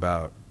song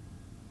about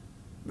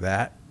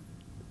that,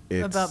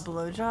 it's About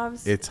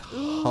blowjobs? it's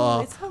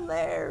Ooh, it's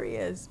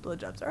hilarious.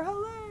 Blowjobs are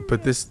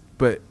hilarious.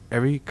 But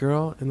every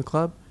girl in the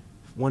club,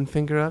 one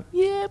finger up.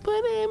 Yeah, put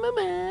it in my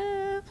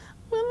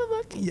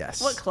mouth.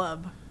 Yes. What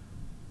club?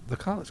 The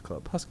college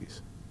club,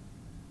 Huskies.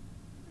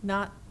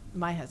 Not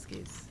my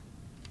Huskies.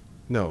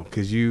 No,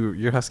 because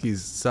your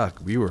Huskies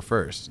suck. We were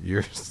first.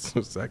 You're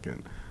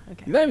second.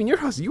 Okay. Not even your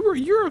Husky.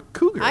 You're a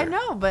Cougar. I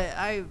know, but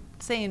I'm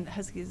saying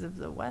Huskies of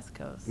the West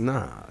Coast.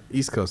 Nah,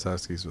 East Coast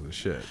Huskies were the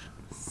shit.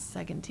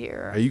 Second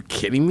tier. Are you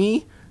kidding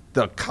me?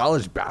 The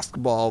college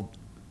basketball,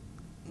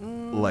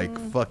 like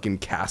fucking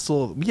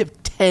castle. We have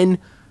 10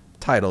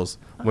 titles,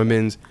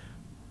 women's,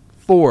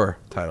 4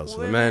 titles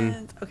for the men.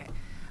 Women's- Okay.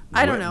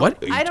 I don't know.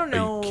 What? I don't Are you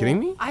know. kidding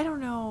me? I don't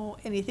know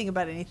anything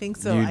about anything,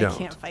 so You I don't.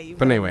 can't fight you.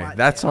 But I anyway, want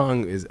that to.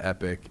 song is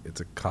epic. It's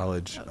a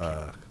college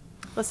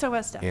Let's talk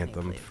about Stephanie,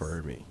 anthem please.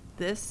 for me.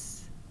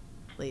 This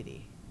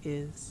lady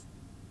is.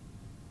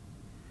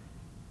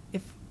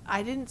 If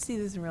I didn't see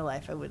this in real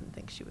life, I wouldn't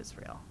think she was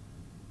real.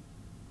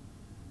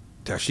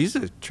 Yeah, she's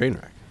a train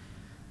wreck.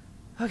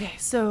 Okay,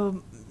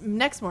 so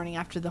next morning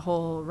after the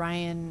whole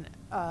Ryan,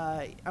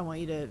 I want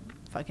you to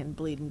fucking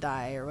bleed and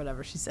die or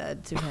whatever she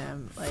said to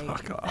him, like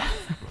Fuck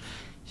off.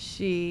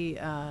 she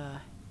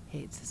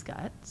hates his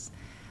guts.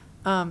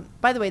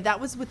 By the way, that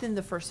was within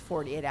the first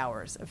 48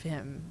 hours of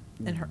him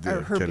and her, Yeah,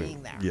 or her kidding.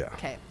 being there. Yeah.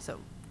 Okay, so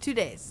 2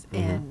 days,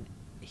 and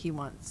she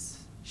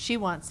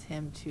wants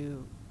him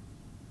to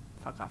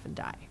fuck off and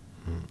die.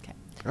 Okay.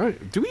 All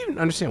right. Do we even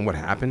understand what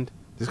happened?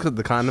 Just because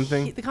the condom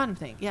thing? The condom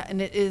thing, yeah,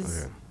 and it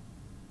is.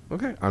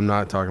 Okay. I'm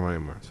not talking about it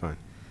anymore. It's fine.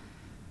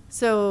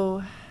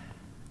 So,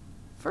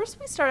 first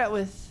we start out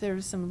with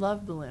there's some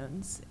love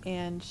balloons,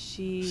 and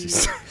She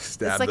it's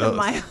stabbed like those. a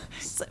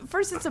mylar.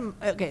 First, it's a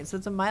okay, so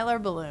it's a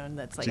mylar balloon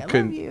that's like She I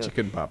couldn't- love you. she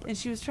couldn't pop it. And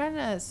she was trying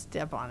to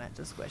step on it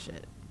to squish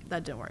it.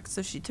 That didn't work.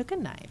 So she took a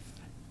knife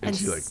And and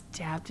she, like-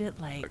 stabbed it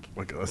like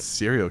Like a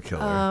serial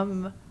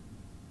killer.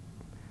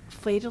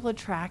 fatal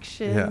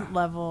attraction Yeah.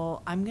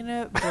 level. I'm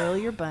gonna boil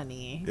your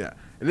bunny. Yeah.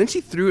 And then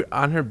she threw it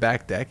on her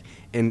back deck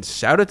and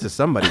shouted to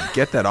somebody,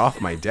 "Get that off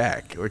my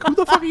deck!" Like, who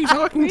the fuck are you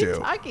talking Who are to? you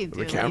talking to,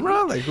 The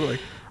camera? Like, who? Like,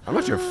 I'm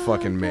not your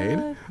fucking maid.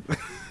 God.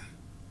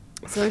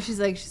 So she's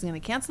like, she's gonna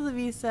cancel the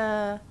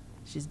visa.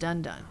 She's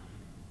done.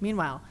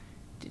 Meanwhile,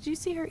 did you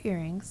see her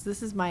earrings?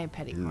 This is my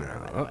petty corner,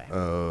 by the way.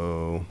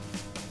 Oh.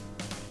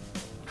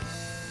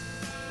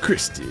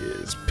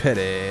 Christie's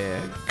Petty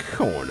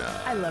Corner.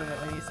 I love it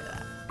when you say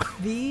that.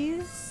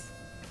 These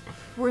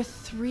were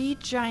 3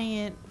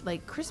 giant,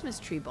 like, Christmas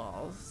tree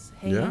balls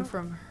hanging Yeah?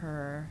 from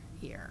her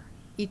ear,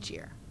 each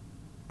ear.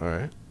 All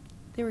right.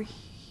 They were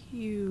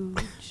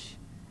huge.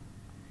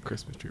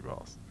 Christmas tree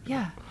balls.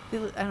 Yeah,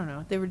 I don't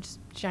know. They were just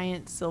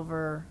giant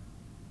silver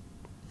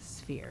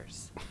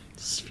spheres.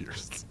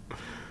 Spheres.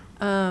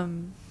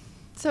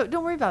 So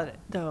don't worry about it,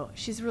 though.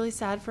 She's really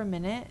sad for a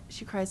minute.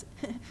 She cries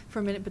for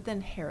a minute, but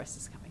then Harris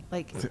is coming.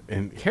 Like,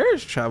 And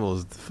Harris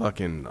travels the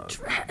fucking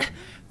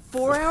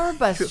 4-hour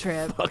bus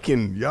trip,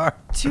 fucking yard.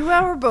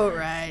 2-hour boat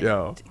ride.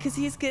 Yo. Because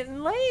he's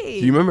getting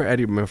late. Do you remember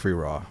Eddie Murphy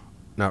Raw?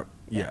 No,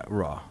 yeah,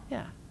 Raw.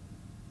 Yeah.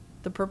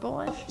 The purple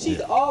one?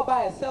 She's all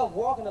by herself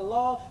walking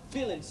along,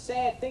 feeling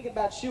sad, thinking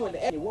about you,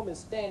 and the woman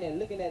standing there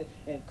looking at it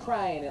and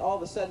crying, and all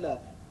of a sudden a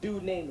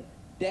dude named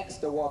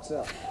Dexter walks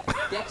up.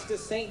 Dexter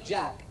St.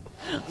 Jock.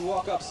 He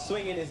walk up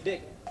swinging his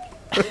dick.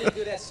 Then he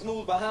do that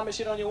smooth Bahama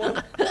shit on your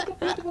woman. Look at a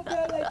beautiful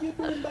girl like you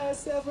being by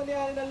herself when you're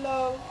out in the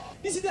low.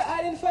 This is the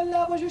island for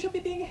lovers. You should be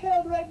being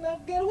held right now.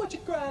 Girl, what you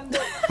crying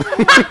about?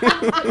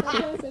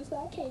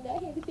 So I came down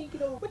here to think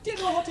it over. But tell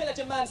me a hotel that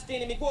your man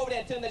staying in me. Go over there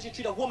and tell him that you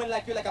treat a woman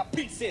like you like a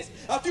princess.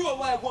 If you a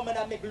white woman,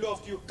 I make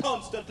love to you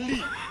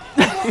constantly.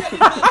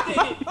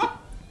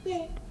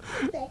 Yeah,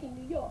 back in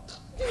New York.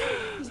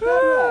 Is that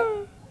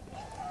right?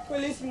 Well,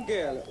 listen,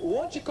 girl.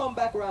 Once you come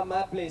back around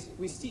my place,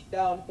 we sit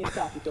down and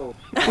talk it over.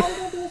 All we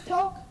gonna do is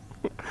talk.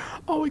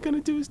 All we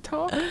gonna do is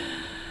talk.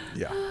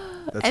 Yeah.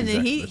 That's And then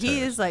exactly- that's he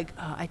her. is like,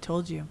 oh, I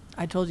told you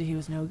he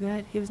was no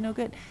good. He was no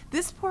good.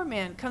 This poor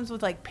man comes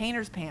with like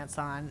painter's pants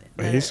on.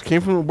 He just came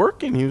from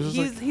working. He was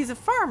just He's a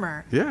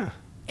farmer. yeah.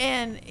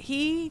 And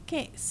he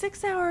came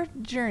 6-hour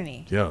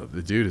journey. Yo,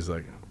 the dude is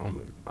like, oh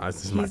my,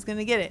 this is my, He's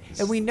gonna get it.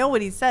 And we know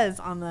what he says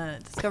on the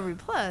Discovery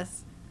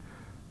Plus.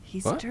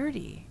 He's What?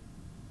 dirty.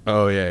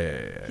 oh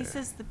yeah. He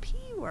says the P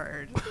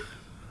word.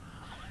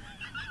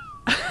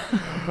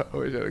 I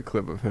wish I had a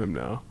clip of him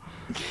now.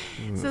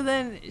 So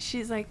then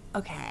she's like,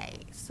 okay,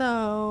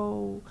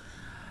 so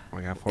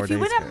I got 4 if days. you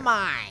wouldn't here.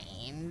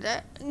 mind,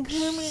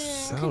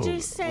 could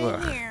you stay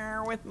ugh.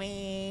 here with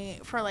me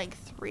for like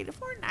 3 to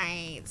 4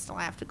 nights till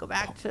I have to go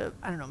back to,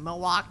 I don't know,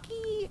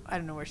 Milwaukee? I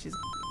don't know where she's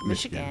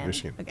Michigan.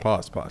 Michigan. Okay.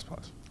 Pause.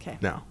 Okay.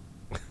 Now,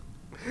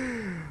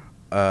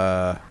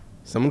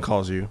 someone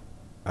calls you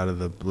out of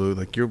the blue,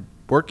 like you're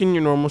working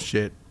your normal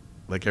shit,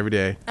 like every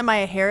day. Am I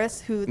a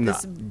Harris who No,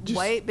 this just-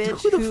 white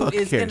bitch who the who fuck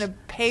is cares? going to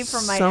pay for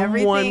my Someone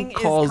everything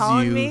calls is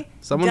calling you, me?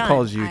 Someone Done.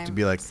 calls you to I'm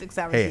be like, 6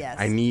 hours, hey, yes.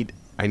 I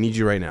need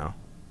you right now.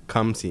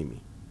 Come see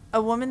me.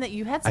 A woman that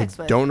you had I sex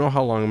with. don't know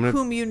how long I'm gonna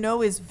Whom you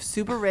know is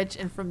super rich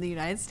and from the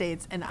United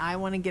States, and I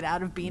want to get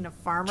out of being a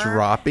farmer.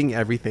 dropping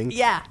everything.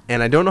 Yeah.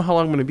 And I don't know how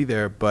long I'm gonna be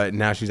there, but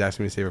now she's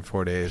asking me to stay for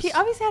 4 days. He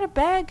obviously had a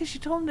bag because she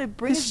told him to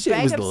bring This his shit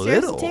bag was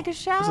upstairs little. to take a It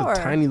shower. was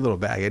a tiny little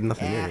bag. It had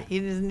nothing Yeah, in it. he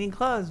doesn't need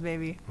clothes,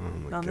 baby. Oh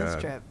my on God.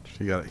 this trip.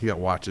 He got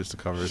watches to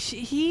cover.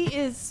 He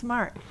is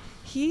smart.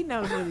 He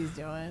knows what he's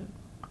doing.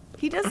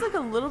 He does look a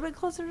little bit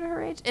closer to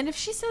her age. And if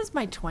she says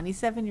my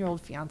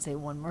 27-year-old fiance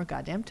one more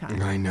goddamn time.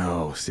 I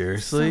know.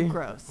 Seriously. So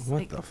gross. What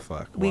Like, the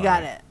fuck? We Why?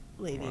 got it,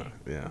 lady. Why?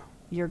 Yeah.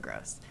 You're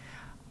gross.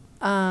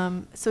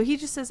 So he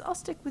just says, I'll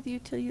stick with you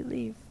till you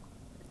leave.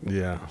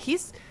 Yeah.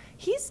 He's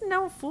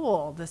no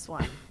fool, this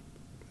one.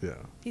 Yeah.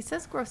 He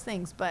says gross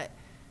things, but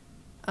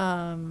she's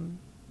a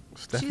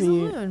Stephanie,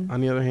 loon. on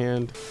the other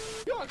hand,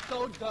 You are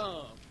so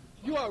dumb.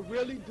 You are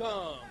really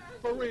dumb.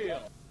 For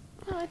real.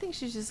 No, I think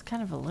she's just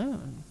kind of a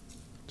loon.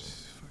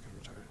 she's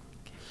fucking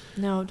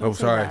retarded. No, don't Oh,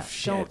 say sorry. that.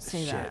 Shit. Don't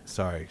say shit. that.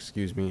 Sorry.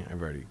 Excuse me.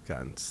 I've already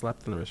gotten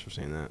slapped on the wrist for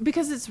saying that.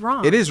 Because it's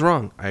wrong. It is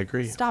wrong. I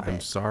agree. Stop I'm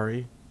it.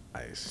 sorry.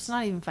 It's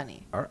not even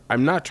funny.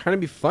 I'm not trying to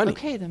be funny.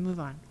 Okay, then move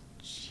on.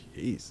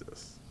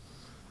 Jesus.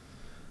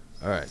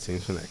 All right.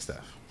 Scenes for next,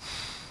 Steph.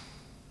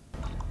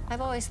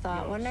 I've always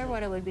thought, wonder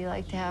what it would be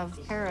like to have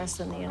Harris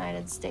in the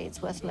United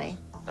States with me.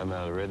 I'm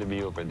already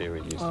be over there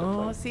with you,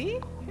 Oh, see?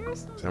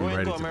 Here's So I'm Going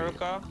ready to to be.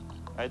 America,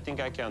 I think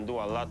I can do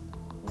a lot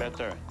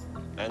better.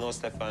 I know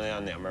Stephanie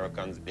and the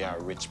Americans, they are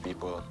rich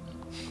people.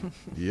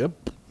 Yep.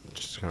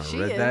 Just gonna She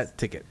read is. that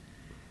ticket.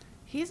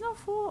 He's no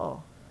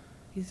fool.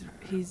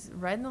 He's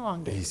riding the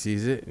long game. He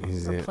sees it. And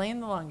he's Or in. playing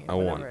the long game. I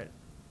won.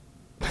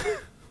 whatever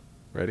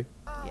Ready?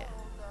 Yeah.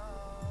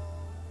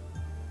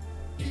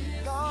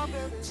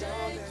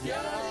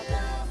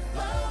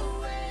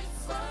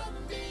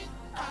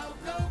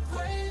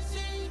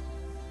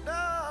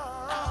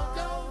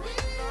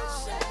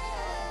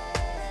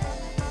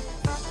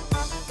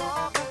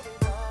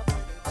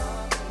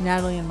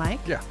 Natalie and Mike?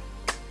 Yeah.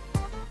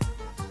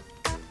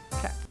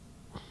 Okay.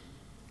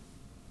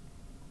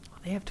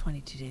 They have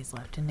 22 days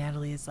left, and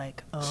Natalie is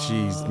like, oh.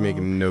 She's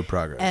making no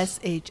progress.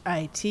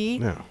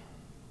 SHIT. No.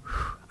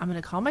 I'm going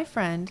to call my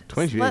friend.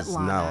 22 days is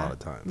not a Svetlana. lot of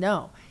time.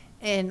 No.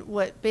 And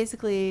what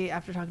basically,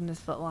 after talking to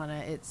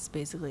Svetlana, it's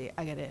basically,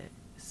 I got to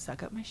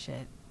suck up my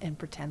shit and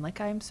pretend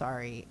like I'm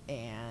sorry.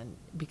 And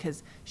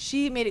because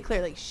she made it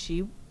clear, like,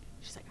 she's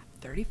like, I'm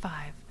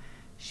 35.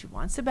 She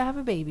wants to have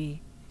a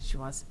baby. She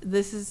wants,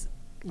 this is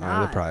not. I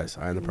am the prize.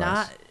 I am the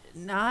prize.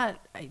 Not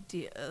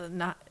idea.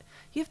 Not.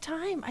 You have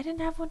time. I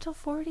didn't have one till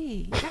 40.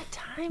 You got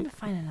time to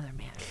find another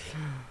man.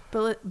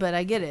 But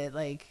I get it.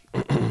 Like,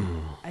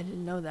 I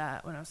didn't know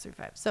that when I was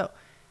 35. So,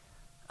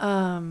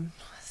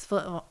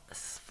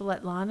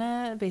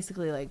 Svetlana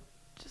basically like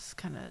just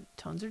kind of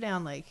tones her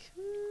down. Like,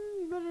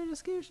 you better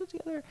just get your shit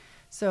together.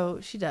 So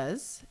she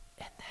does,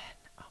 and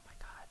then oh my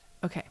god.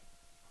 Okay.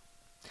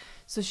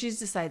 So she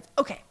decides.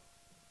 Okay,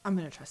 I'm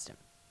gonna trust him.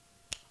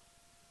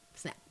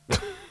 Snap.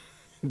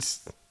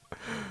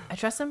 I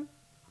trust him.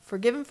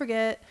 Forgive and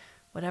forget.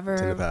 Whatever.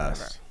 It's in the whatever.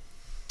 past.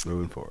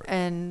 Moving forward.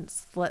 And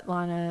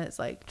Svetlana is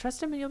like,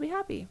 trust him and you'll be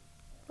happy.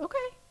 Okay,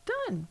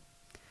 done.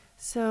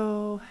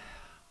 So,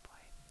 boy,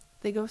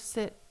 they go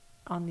sit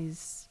on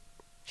these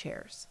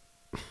chairs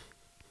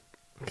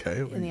Okay.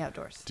 in the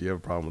outdoors. Do you have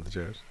a problem with the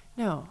chairs?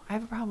 No, I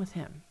have a problem with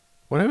him.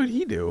 What would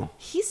he do?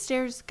 He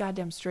stares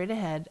goddamn straight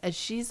ahead as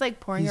she's like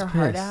pouring He's her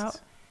heart pissed.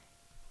 out.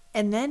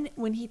 And then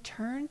when he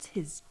turns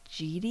his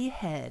GD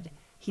head,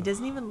 he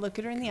doesn't even look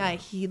at her in the eye.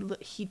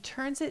 He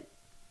turns it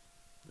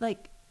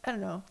like I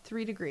don't know,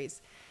 3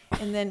 degrees.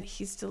 And then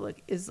he still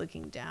is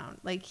looking down.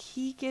 Like,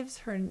 he gives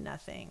her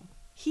nothing.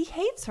 He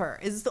hates her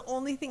is the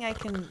only thing I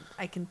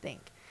can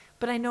think.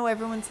 But I know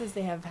everyone says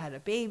they have had a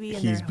baby.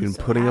 And He's been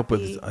putting up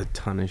with a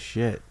ton of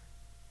shit.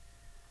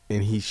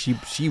 And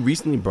she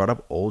recently brought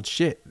up old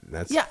shit.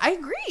 Yeah, I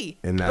agree.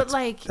 And but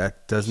like,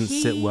 that doesn't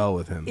sit well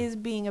with him. He is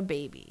being a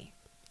baby.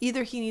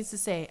 Either he needs to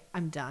say,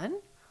 I'm done,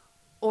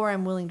 or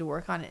I'm willing to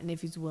work on it. And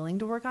if he's willing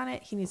to work on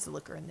it, he needs to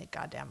look her in the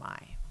goddamn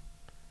eye.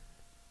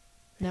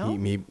 No?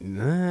 He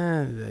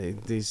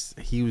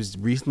was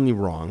recently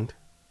wronged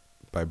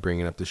by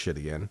bringing up the shit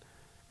again.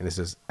 And it's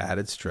just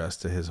added stress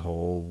to his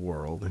whole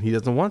world. And he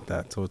doesn't want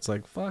that. So it's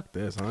like, fuck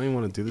this. I don't even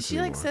want to do this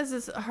anymore. She like says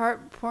this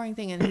heart-pouring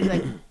thing and he's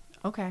like,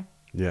 okay.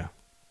 Yeah.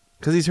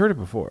 Because he's heard it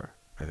before,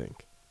 I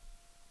think.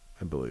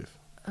 I believe.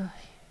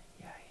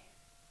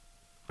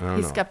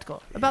 He's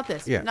skeptical about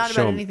this, not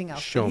about anything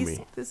else. Show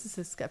me. This is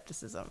his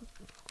skepticism,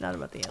 not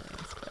about the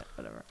aliens, but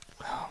whatever.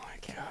 Oh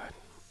my god,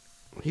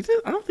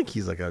 I don't think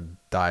he's like a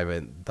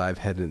dive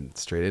headed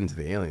straight into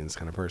the aliens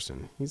kind of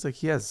person. He's like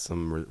he has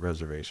some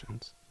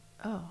reservations.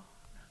 Oh,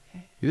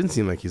 okay. He didn't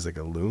seem like he's like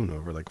a loon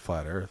over like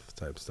flat Earth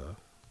type stuff.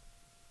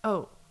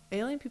 Oh,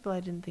 alien people,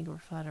 I didn't think were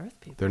flat Earth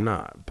people. They're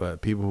not,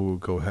 but people who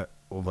go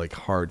like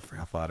hard for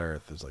flat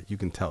Earth is like you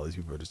can tell these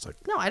people are just like.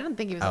 No, I don't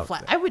think he was a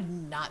flat. I would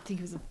not think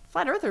he was a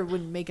flat Earther.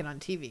 Wouldn't make it on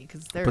TV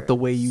because they're. But the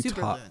way you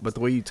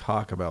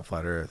talk, about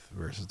flat Earth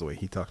versus the way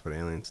he talks about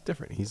aliens, is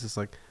different. He's just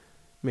like,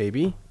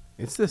 maybe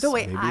it's this. The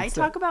way maybe I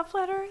talk about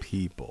flat Earth.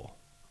 People.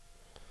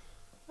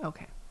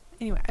 Okay.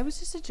 Anyway, it was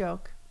just a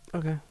joke.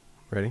 Okay.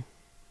 Ready?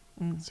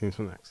 See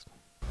you next.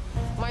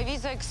 My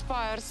visa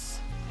expires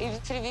in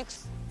 3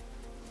 weeks.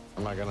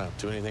 I'm not gonna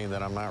do anything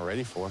that I'm not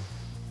ready for.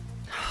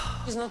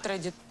 He's not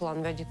ready to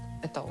plan wedding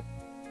at all.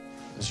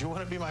 Do you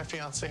want to be my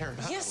fiance or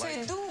not? Yes,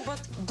 I do,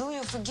 but do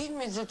you forgive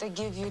me that I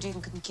gave you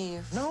ring in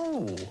Kiev?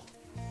 No.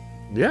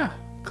 Yeah,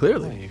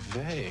 clearly. Oy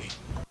vey.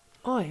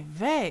 Oy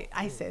vey.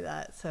 I say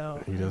that,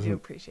 so I do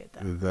appreciate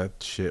that. That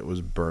shit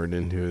was burned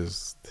into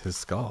his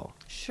skull.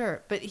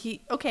 Sure, but if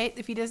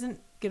he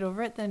doesn't get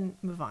over it, then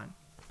move on.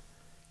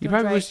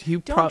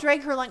 Don't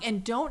drag her along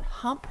and don't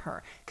hump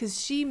her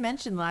because she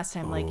mentioned last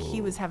time like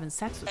he was having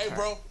sex with her. Hey,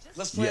 bro,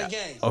 let's play a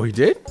game. Oh, he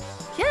did?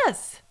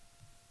 Yes.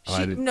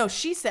 Oh,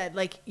 she said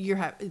you're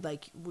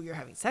you're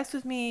having sex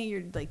with me.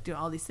 You're like doing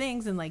all these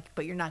things and like,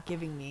 but you're not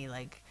giving me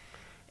like.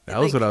 That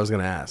was what I was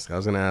gonna ask. I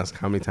was gonna ask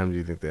how many times do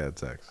you think they had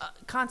sex?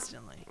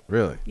 Constantly.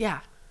 Really?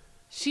 Yeah.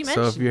 She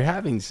mentioned. So if you're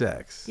having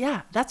sex.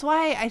 Yeah, that's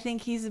why I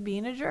think he's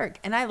being a jerk,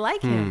 and I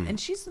like him, and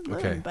she's a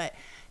loon, but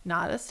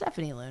not a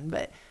Stephanie loon,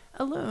 but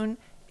a loon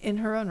in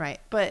her own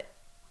right, but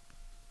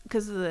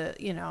because of the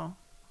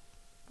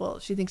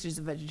she thinks she's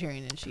a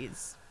vegetarian and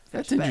she's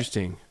that's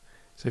interesting.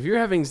 So if you're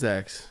having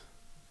sex,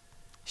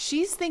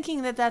 she's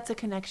thinking that that's a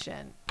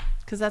connection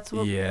because that's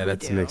what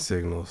that's do. mixed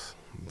signals.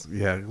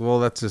 Yeah,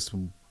 well, that's just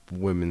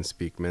women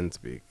speak, men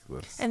speak.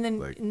 That's and then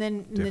like and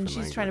then she's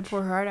language. trying to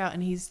pour her heart out,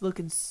 and he's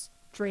looking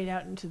straight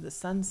out into the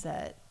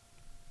sunset.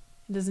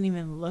 He doesn't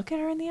even look at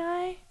her in the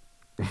eye.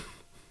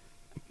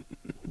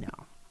 No,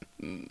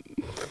 I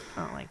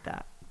don't like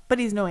that. But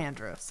he's no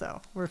Andrew,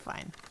 so we're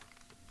fine.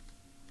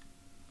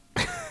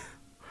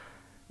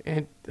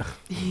 And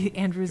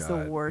Andrew's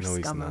the worst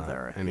scum of the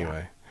earth.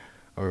 Anyway,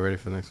 are we ready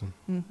for the next one?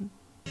 Mm-hmm.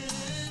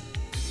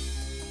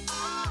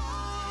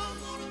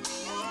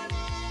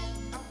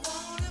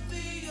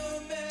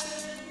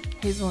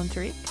 Hazel and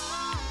Tariq?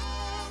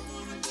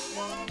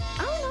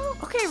 I don't know.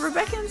 Okay,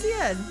 Rebecca and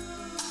Ziad.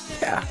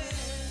 Yeah.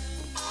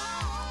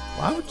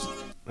 Why would you?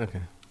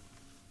 Okay.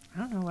 I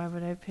don't know. Why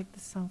would I pick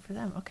this song for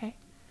them? Okay.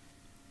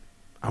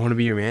 I Want to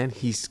Be Your Man.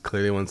 He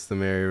clearly wants to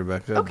marry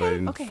Rebecca,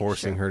 but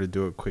forcing her to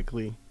do it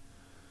quickly.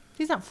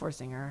 He's not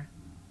forcing her.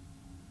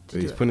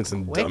 He's putting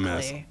some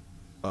quickly.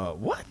 dumbass.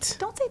 What?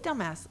 Don't say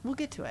dumbass. We'll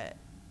get to it.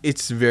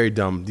 It's very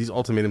dumb. These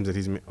ultimatums that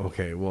he's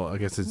okay. Well, I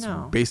guess it's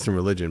based in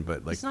religion,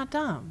 but like it's not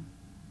dumb.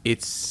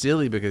 It's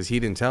silly because he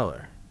didn't tell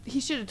her. He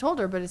should have told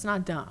her, but it's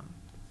not dumb.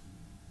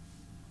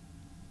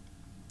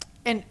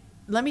 And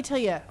let me tell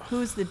you,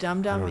 who's the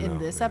dum dum in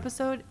this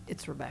episode?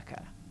 It's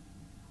Rebecca.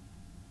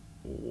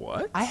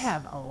 What? I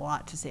have a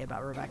lot to say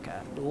about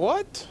Rebecca.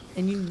 What?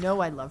 And you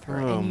know I love her.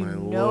 Oh, and you my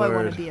know I want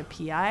Lord. to be a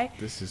PI.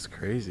 This is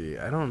crazy.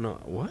 I don't know.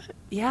 What?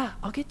 Yeah,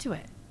 I'll get to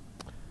it.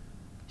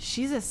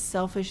 She's a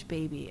selfish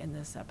baby in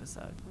this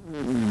episode.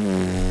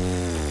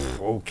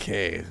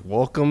 Okay.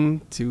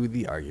 Welcome to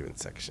the argument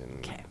section.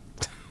 Okay.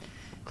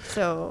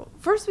 So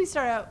first we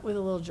start out with a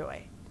little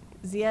joy.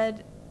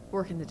 Ziad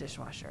working the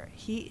dishwasher.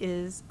 He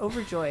is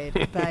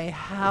overjoyed by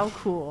how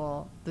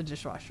cool the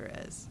dishwasher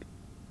is.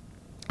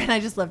 And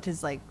I just loved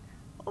his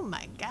oh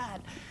my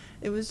God.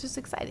 It was just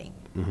exciting.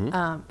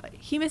 Mm-hmm. But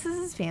he misses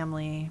his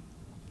family.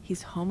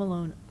 He's home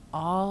alone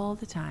all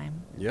the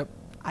time. Yep.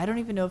 I don't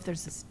even know if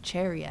there's this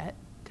chair yet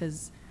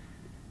because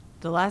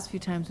the last few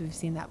times we've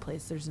seen that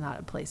place, there's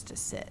not a place to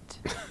sit.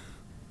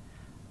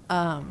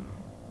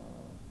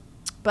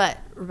 But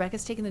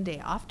Rebecca's taking the day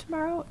off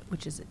tomorrow,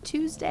 which is a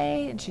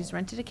Tuesday, and she's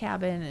rented a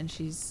cabin, and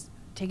she's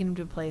taking him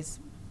to a place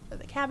where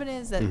the cabin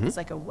is, that it's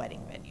like a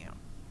wedding venue.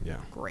 Yeah.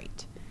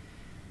 Great.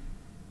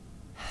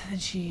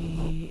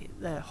 And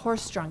the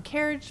horse-drawn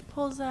carriage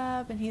pulls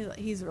up, and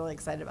he's really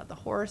excited about the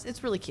horse.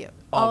 It's really cute.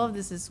 All of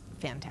this is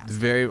fantastic.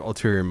 Very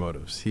ulterior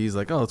motives. He's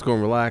like, oh, let's go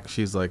and relax.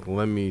 She's like,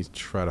 let me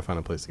try to find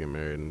a place to get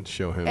married and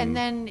show him. And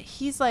then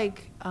he's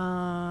like,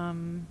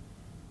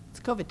 it's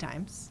COVID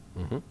times.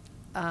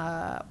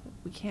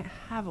 We can't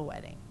have a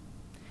wedding.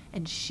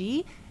 And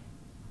she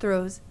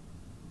throws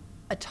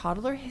a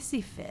toddler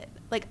hissy fit.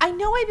 Like, I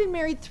know I've been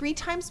married 3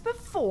 times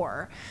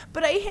before,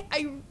 but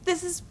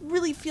this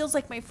really feels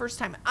like my first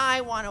time.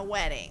 I want a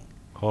wedding.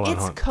 Hold on.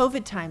 It's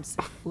COVID times,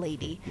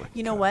 lady.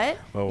 You know what?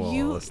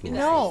 Listen.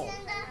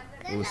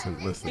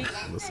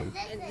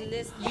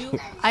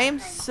 I am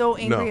so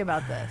angry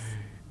about this.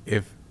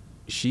 If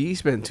she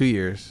spent 2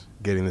 years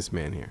getting this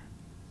man here.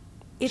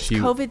 It's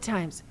COVID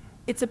times.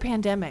 It's a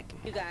pandemic.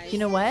 You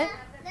know what?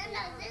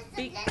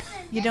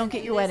 You don't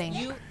get your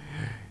wedding.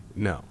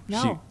 No.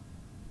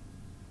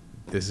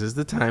 This is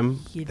the time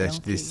that she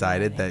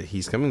decided that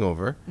he's coming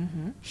over.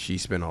 She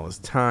spent all this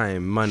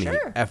time, money,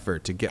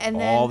 effort to get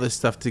all this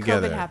stuff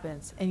together. COVID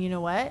happens. And you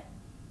know what?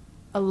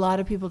 A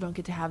lot of people don't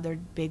get to have their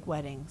big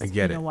weddings. I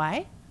get it. You know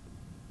why?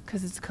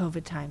 Because it's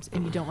COVID times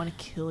and you don't want to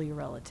kill your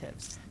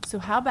relatives. So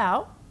how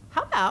about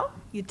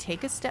you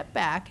take a step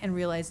back and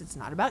realize it's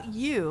not about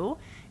you.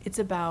 It's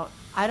about,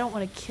 I don't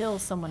want to kill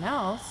someone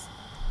else.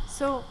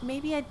 So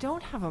maybe I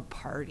don't have a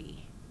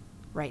party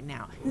right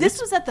now. This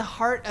was at the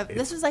heart of,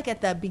 this was like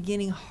at the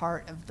beginning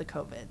heart of the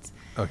COVIDs.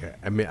 Okay.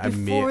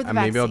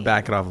 Maybe I'll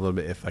back it off a little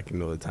bit if I can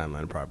know the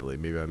timeline properly.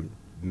 Maybe I'm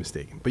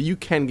mistaken. But you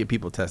can get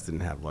people tested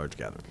and have large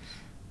gatherings.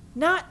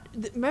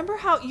 Remember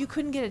how you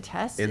couldn't get a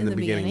test in the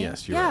beginning?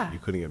 Yes, you're right. You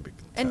couldn't get a big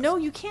test. And no,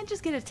 you can't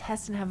just get a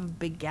test and have a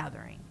big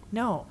gathering.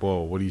 No.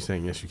 Whoa, what are you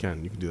saying? Yes, you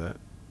can. You can do that.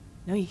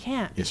 No, you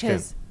can't. Yes,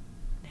 because,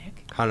 you can.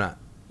 Nick. How not?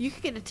 You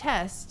could get a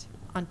test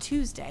on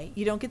Tuesday.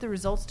 You don't get the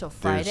results till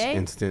Friday.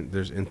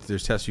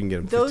 There's tests you can get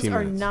in 15 minutes. Those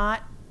are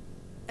not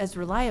as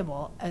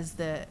reliable as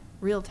the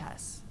real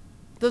tests.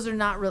 Those are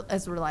not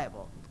as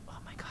reliable. Oh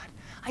my God.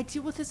 I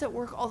deal with this at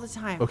work all the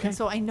time. Okay.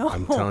 So I know.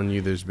 I'm telling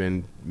you, there's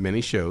been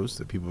many shows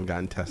that people have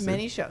gotten tested.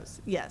 Many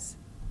shows, yes.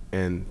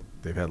 And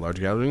they've had large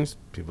gatherings.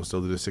 People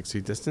still do the 6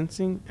 feet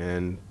distancing,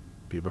 and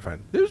people are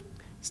fine.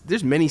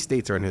 There's many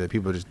states around here that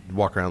people just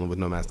walk around with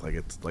no mask like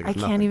it's like I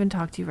can't even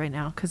talk to you right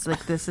now because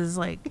like this is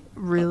like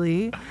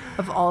really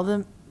of all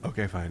the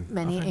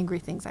many angry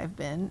things I've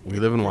been. We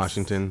live in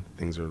Washington.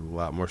 Things are a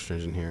lot more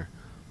stringent here,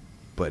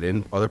 but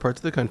in other parts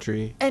of the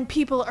country, and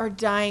people are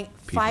dying.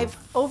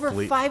 Over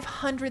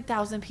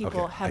 500,000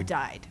 people have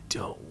died.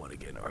 Don't want to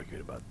get an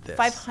argument about this.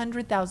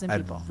 500,000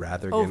 people. I'd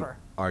rather get an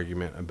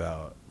argument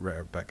about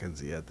Rebecca and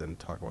Ziad than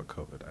talk about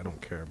COVID. I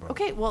don't care about.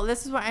 Okay, well,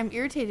 this is why I'm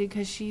irritated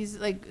because she's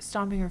like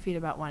stomping her feet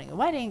about wanting a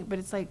wedding, but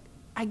it's like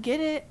I get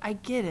it,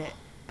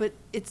 but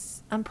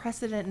it's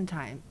unprecedented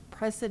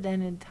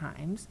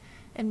times,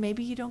 and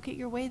maybe you don't get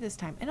your way this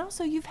time. And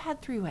also, you've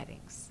had 3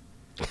 weddings.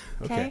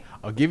 Okay,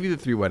 I'll give you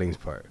the 3 weddings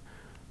part.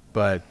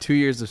 But 2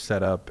 years of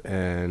setup,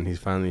 and he's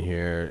finally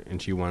here,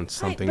 and she wants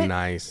something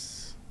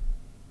nice.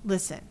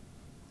 Listen,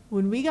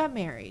 when we got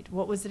married,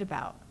 what was it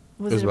about?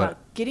 Was it about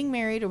getting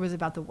married, or was it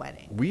about the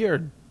wedding? We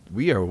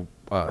are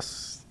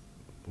us.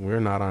 We're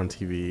not on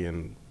TV,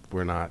 and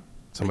we're not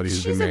somebody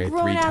who's been married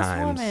 3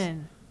 times.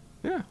 Woman.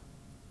 Yeah.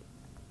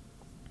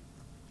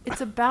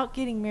 It's about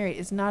getting married.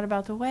 It's not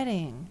about the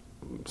wedding.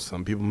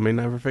 Some people may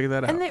never figure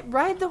that out. And they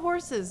ride the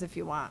horses if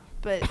you want,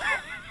 but.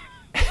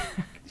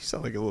 You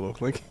sound like a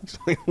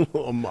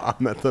little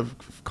mom at the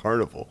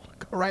carnival.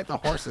 Go ride the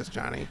horses,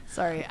 Johnny.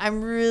 Sorry,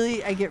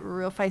 I get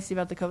real feisty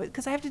about the COVID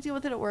because I have to deal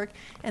with it at work,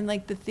 and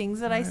like the things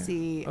that I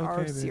see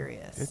are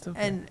serious, it's okay.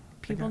 and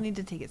people need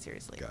to take it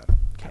seriously. Got it.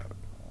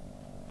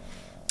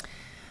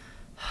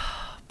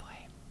 Oh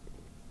boy.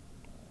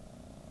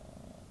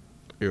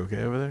 You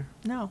okay over there?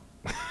 No.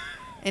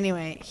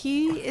 Anyway,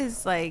 he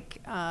is like,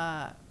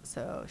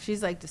 so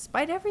she's like,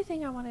 despite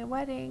everything, I want a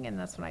wedding, and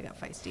that's when I got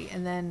feisty,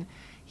 and then.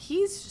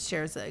 He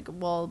shares like,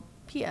 well,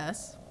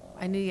 P.S.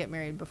 I need to get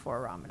married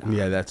before Ramadan.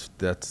 Yeah,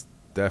 that's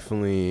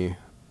definitely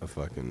a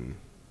fucking.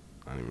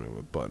 I don't even have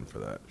a button for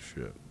that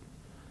shit.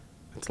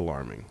 It's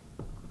alarming.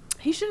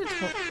 He should have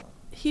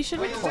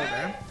told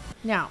her.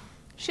 Now,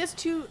 she has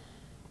 2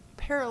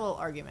 parallel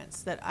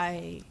arguments that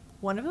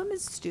one of them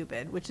is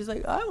stupid, which is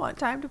like, I want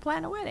time to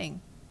plan a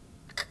wedding.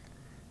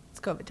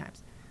 It's COVID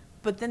times.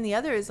 But then the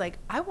other is like,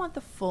 I want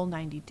the full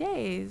 90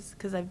 days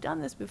because I've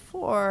done this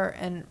before,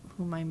 and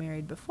whom I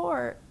married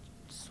before,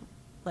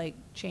 like,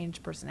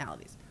 changed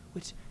personalities,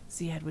 which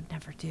Ziad would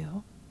never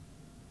do.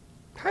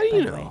 How do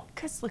you know?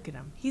 Because look at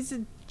him. He's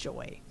a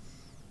joy.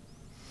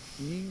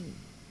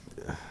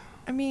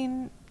 I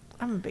mean,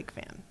 I'm a big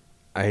fan.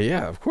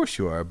 Yeah, of course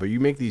you are. But you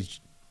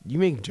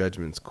make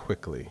judgments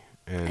quickly.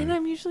 And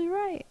I'm usually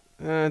right.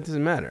 It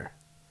doesn't matter.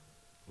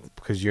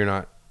 Because you're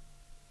not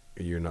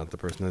the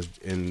person that's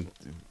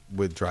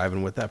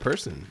driving with that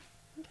person.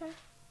 Okay.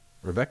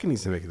 Rebecca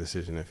needs to make a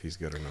decision if he's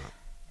good or not.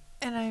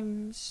 And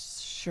I'm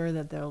sure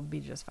that they'll be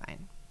just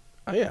fine.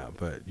 Oh yeah,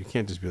 but you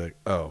can't just be like,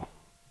 oh,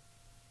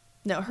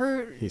 No,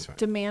 her He's fine.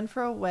 demand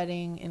for a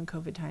wedding in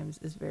COVID times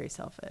is very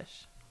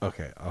selfish.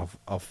 Okay,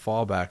 I'll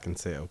fall back and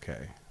say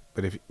okay.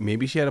 But if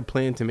maybe she had a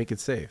plan to make it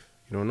safe.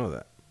 You don't know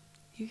that.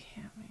 You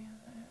can't make that.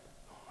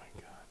 Oh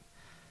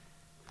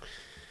my god.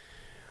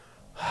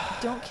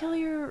 Don't kill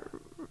your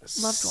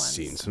loved ones.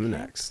 Scenes from the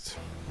next.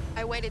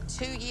 I waited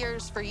 2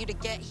 years for you to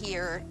get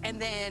here,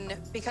 and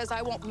then because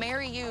I won't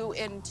marry you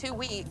in 2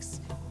 weeks,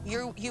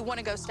 you want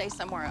to go stay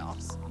somewhere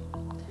else.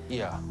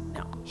 Yeah.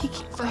 No.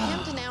 For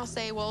him to now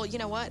say, well, you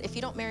know what? If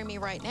you don't marry me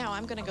right now,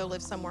 I'm going to go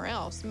live somewhere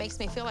else, makes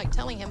me feel like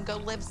telling him go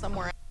live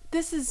somewhere else.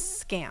 This is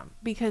scam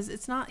because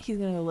it's not he's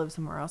going to go live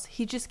somewhere else.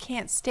 He just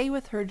can't stay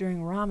with her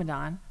during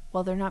Ramadan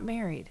while they're not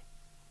married.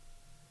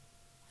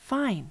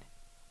 Fine.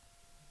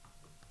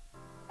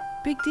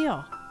 Big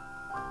deal.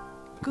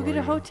 Go get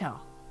a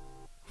hotel.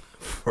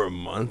 For a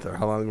month? Or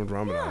how long was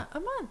Ramadan? Yeah, a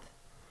month.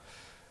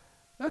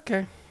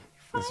 Okay.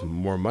 That's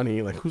more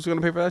money. Like, who's going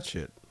to pay for that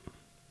shit?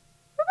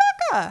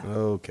 Rebecca!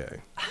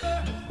 Okay.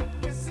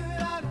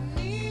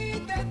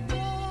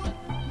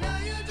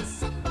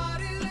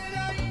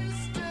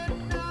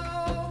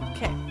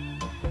 Okay.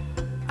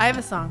 I have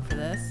a song for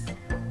this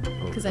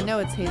because I know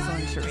it's Hazel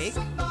and Tariq.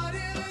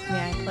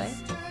 May I play?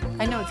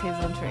 I know it's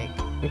Hazel and Tariq.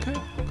 Okay,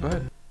 go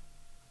ahead.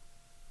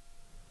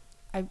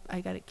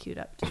 I got it queued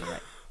up to the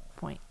right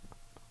point.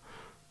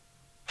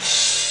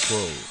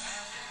 Whoa.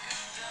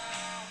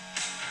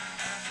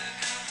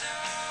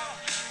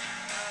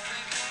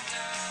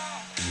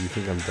 Do you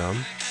think I'm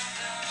dumb?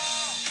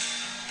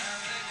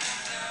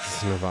 This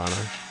is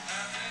Nirvana.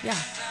 Yeah.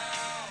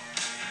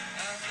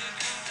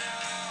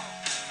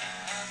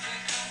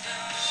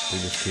 We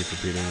just keep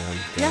repeating them.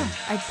 Yeah,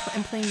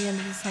 I'm playing the end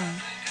of the song.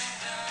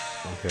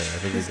 Okay, I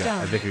think Who's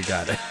dumb? we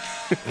got it.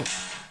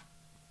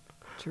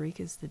 Tariq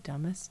is the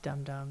dumbest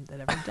dum-dum that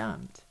ever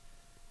dummed.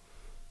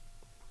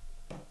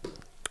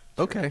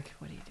 Okay. Tariq,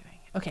 what are you doing?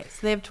 Okay, so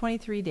they have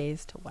 23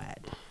 days to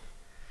wed.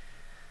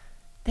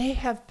 They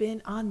have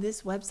been on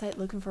this website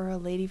looking for a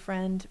lady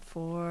friend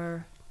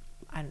for,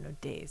 I don't know,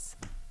 days.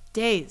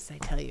 Days, I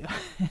tell you.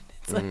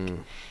 It's like,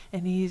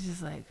 and he's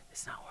just like,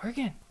 it's not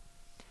working.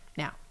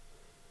 Now,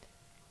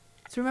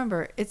 so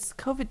remember, it's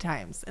COVID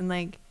times, and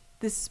like,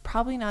 this is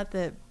probably not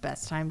the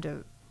best time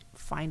to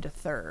find a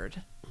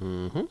third,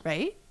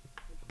 right?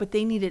 But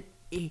they need it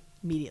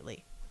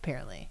immediately,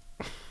 apparently.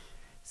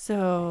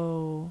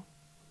 So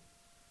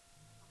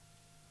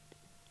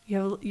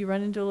you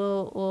run into a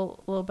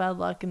little bad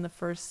luck in the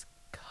first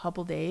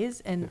couple days,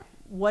 and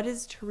what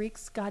is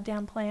Tariq's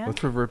goddamn plan?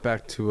 Let's revert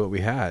back to what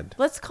we had.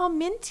 Let's call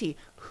Minty,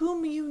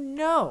 whom you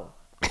know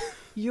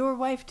your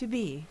wife to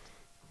be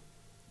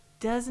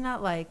does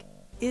not like,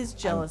 is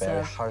jealous I'm very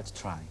of. hard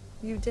trying.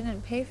 You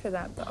didn't pay for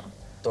that though.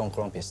 Don't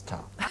grumpy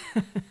stop.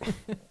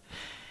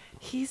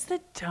 He's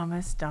the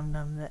dumbest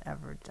dum-dum that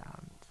ever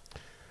dummed.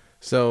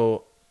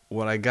 So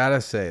what I gotta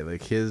say,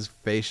 like his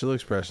facial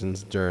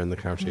expressions during the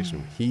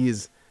conversation,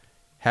 he's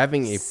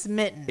having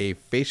a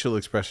facial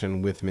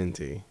expression with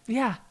Minty.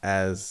 Yeah.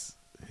 As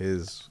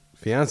his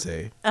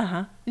fiance.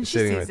 And she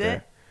sitting sees right it.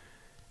 there.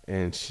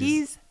 And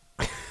she's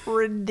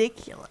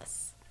ridiculous.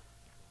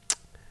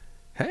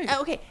 Hey.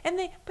 Okay, and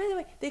they, by the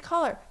way, they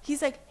call her.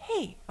 He's like,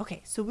 hey,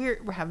 okay, so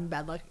we're having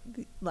bad luck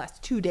the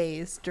last 2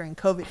 days during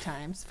COVID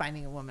times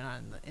finding a woman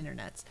on the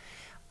internets,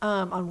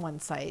 on one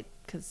site,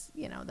 because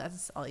you know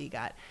that's all you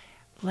got.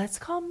 Let's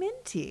call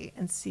Minty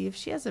and see if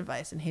she has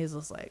advice. And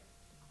Hazel's like,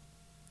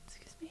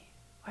 excuse me,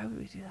 why would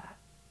we do that?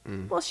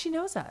 Well, she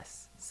knows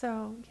us,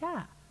 so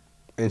yeah.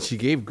 And she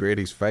gave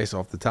Grady's face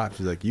off the top.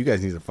 She's like, you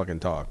guys need to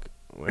fucking talk.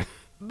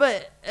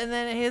 But and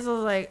then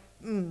Hazel's like,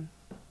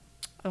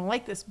 I don't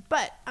like this,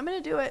 but I'm gonna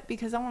do it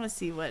because I want to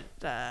see what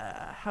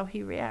how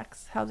he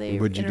reacts, how they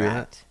Would you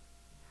interact. do that?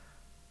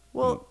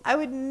 Well, I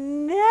would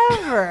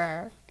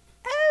never,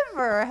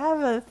 ever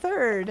have a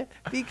third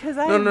because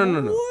I'm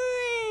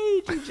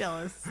way too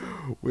jealous.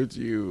 Would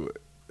you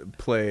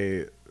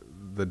play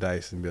the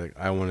dice and be like,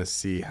 I want to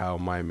see how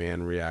my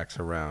man reacts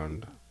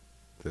around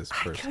this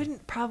person? I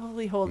couldn't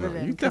probably hold it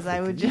in you because I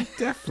would just.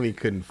 You definitely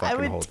couldn't fucking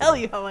I hold would it tell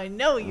in. you how I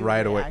know you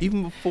right away, react.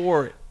 even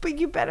before. But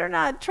you better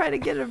not try to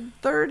get a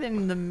third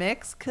in the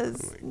mix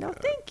because no,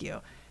 thank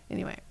you.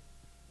 Anyway.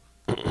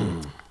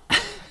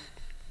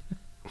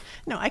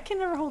 No, I can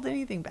never hold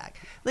anything back.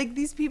 Like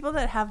these people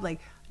that have like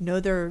know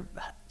their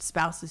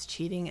spouse is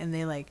cheating and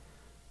they like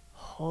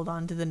hold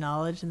on to the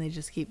knowledge and they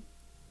just keep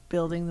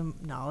building the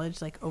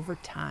knowledge like over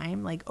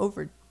time, like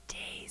over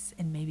days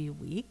and maybe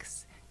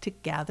weeks to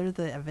gather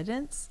the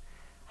evidence.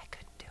 I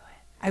couldn't do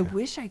it. I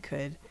wish I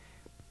could.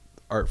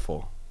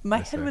 Artful. My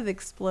head would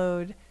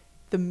explode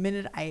the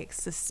minute I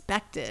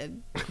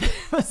suspected there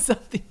was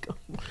something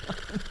going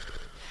on.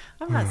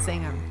 I'm not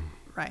saying I'm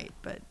right,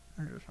 but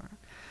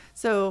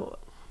so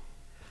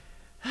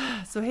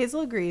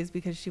Hazel agrees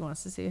because she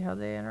wants to see how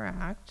they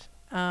interact.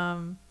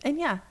 And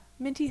yeah,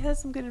 Minty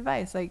has some good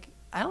advice. Like,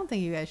 I don't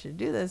think you guys should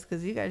do this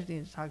because you guys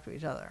need to talk to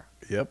each other.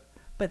 Yep.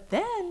 But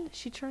then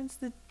she turns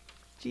the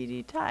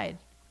GD tide.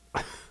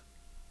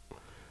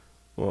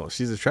 Well,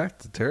 she's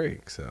attracted to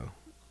Tariq, so.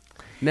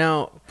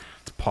 Now,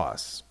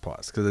 pause,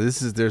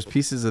 because there's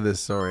pieces of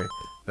this story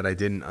that I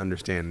didn't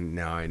understand.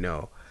 Now I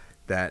know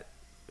that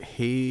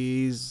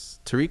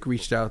Tariq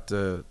reached out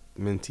to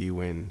Minty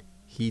when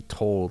he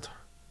told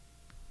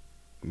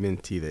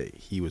Minty that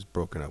he was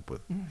broken up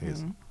with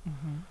Hazel.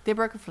 They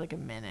broke up for like a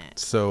minute.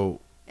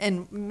 So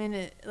And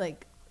minute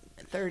like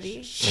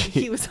 30,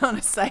 he was on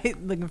a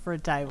site looking for a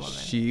Thai woman.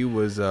 she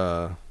was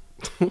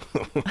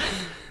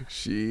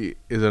she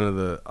is under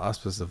the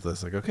auspice of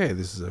this, like, okay,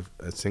 this is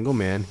a single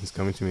man, he's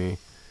coming to me,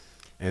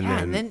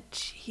 and then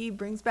he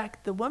brings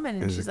back the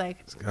woman, and she's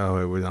like,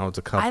 oh, now it's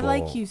a couple. I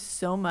like you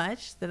so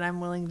much that I'm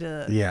willing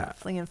to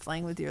fling and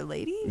flang with your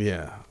lady.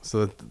 Yeah.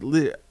 So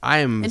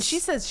I'm. And she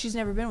says she's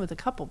never been with a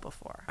couple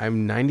before.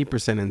 I'm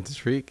 90% into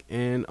Tariq,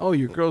 and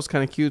your girl's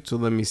kind of cute, so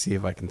let me see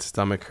if I can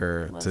stomach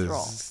her to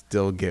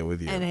still get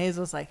with you. And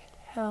Hazel's like,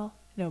 hell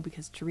no,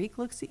 because Tariq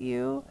looks at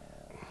you,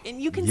 and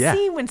you can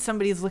see when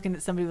somebody's looking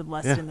at somebody with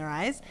lust in their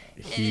eyes.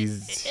 He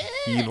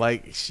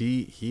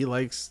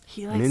likes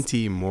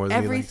Minty more than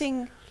everything.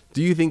 He likes.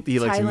 Do you think that he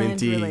likes Thailand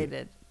Minty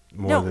related.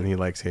 more than he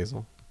likes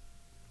Hazel?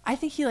 I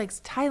think he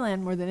likes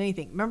Thailand more than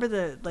anything. Remember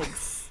the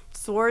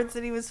swords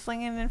that he was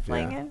flinging and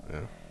flanging?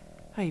 Yeah.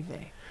 Oy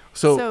vey.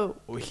 So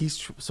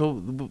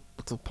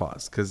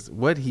pause, because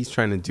what he's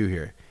trying to do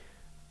here,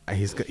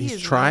 he is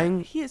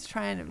trying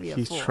to be a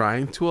fool.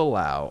 Trying to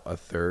allow a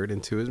third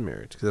into his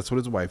marriage, because that's what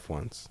his wife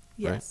wants.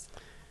 Yes.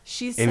 Right?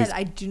 She said,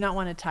 I do not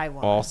want a Thai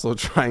woman. Also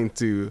trying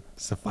to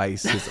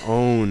suffice his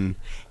own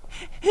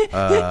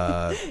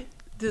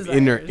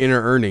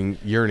inner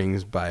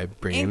yearnings by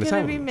bringing the Thai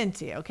Ain't gonna be woman.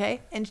 Minty,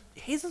 okay? And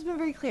Hazel's been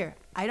very clear.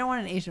 I don't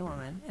want an Asian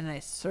woman, and I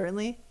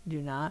certainly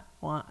do not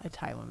want a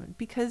Thai woman,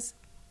 because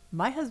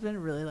my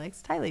husband really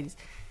likes Thai ladies.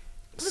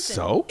 Listen,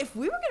 So? if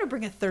we were going to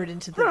bring a third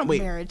into the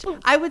marriage,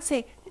 I would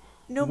say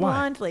no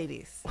blonde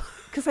ladies,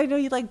 because I know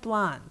you like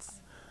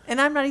blondes,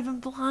 and I'm not even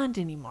blonde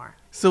anymore.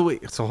 So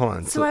hold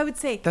on. So I would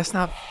say that's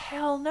not.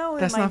 Hell no.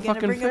 That's am I not gonna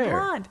fucking bring fair. A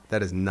blonde?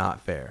 That is not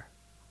fair.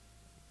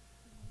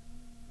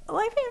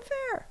 Life ain't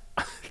fair.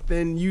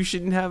 Then you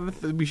shouldn't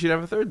have. We should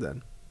have a third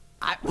then.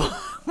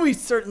 We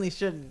certainly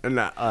shouldn't. And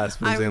not us.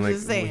 But I'm I'm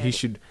just saying, saying. he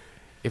should.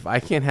 If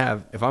I can't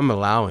have. If I'm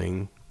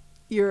allowing.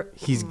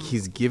 He's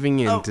giving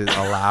in to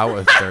allow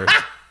a third.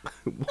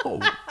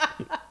 Whoa.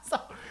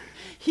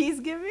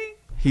 He's giving.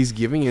 He's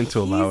giving in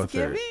to allow a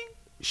third.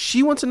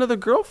 She wants another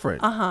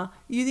girlfriend.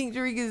 You think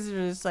Tariq is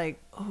just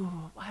like,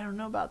 oh, I don't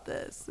know about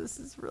this. This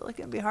is really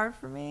gonna be hard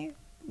for me.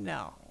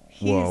 No.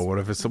 Whoa. What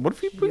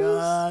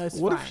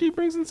if she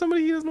brings in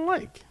somebody he doesn't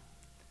like?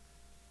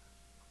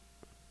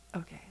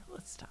 Okay,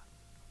 let's stop.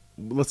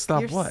 Let's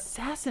stop. You're What?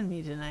 sassing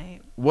me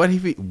tonight. What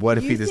if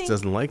he just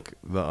doesn't like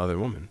the other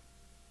woman?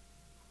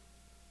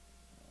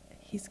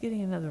 He's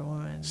getting another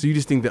woman. So you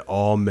just think that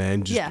all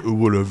men just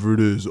whatever it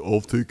is,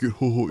 I'll take it.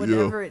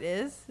 Whatever it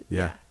is.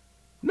 Yeah.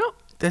 No,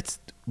 that's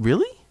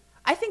really.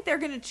 I think they're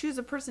gonna choose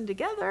a person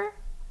together,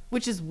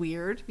 which is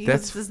weird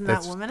because doesn't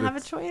that woman have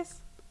a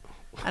choice?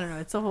 I don't know.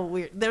 It's a whole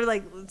weird. They're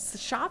like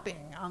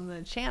shopping on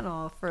the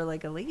channel for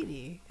like a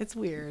lady. It's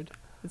weird.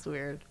 It's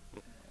weird.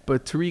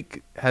 But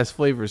Tariq has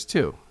flavors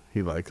too.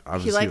 He likes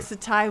obviously. He likes a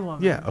Thai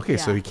woman. Yeah. Okay.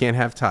 So he can't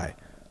have Thai.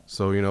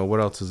 So what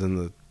else is in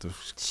the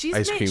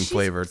ice cream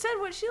flavored? She said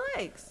what she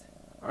likes.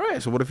 All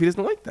right. So what if he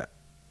doesn't like that?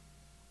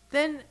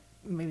 Then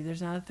maybe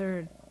there's not a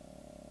third.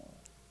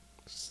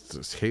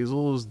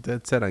 Hazel is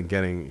dead set on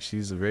getting.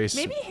 She's a very.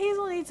 Maybe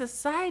Hazel needs a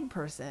side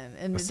person,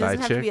 and it doesn't side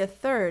have to chick? be a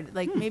third.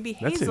 Like maybe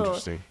that's Hazel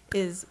interesting.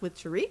 is with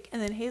Tariq, and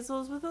then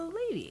Hazel is with a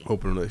lady.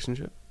 Open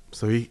relationship.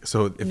 So if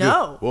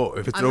No.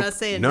 if it's I'm not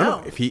saying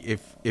no.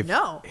 If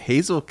No.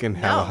 Hazel can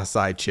have a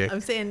side chick,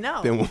 I'm saying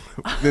no.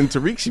 Then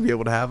Tariq should be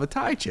able to have a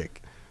Thai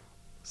chick.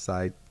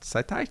 Side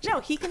Thai chick. No,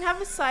 he can have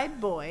a side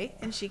boy,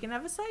 and she can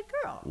have a side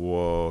girl.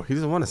 Whoa, he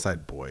doesn't want a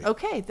side boy.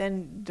 Okay,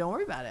 then don't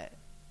worry about it.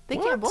 They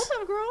can't both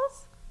have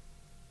girls.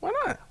 Why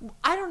not?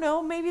 I don't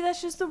know. Maybe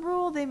that's just the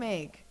rule they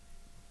make.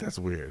 That's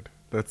weird.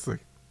 That's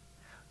like.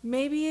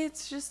 Maybe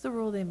it's just the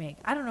rule they make.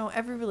 I don't know.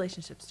 Every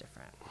relationship's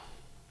different.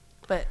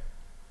 But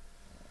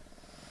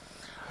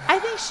I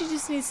think she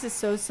just needs to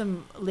sow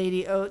some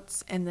lady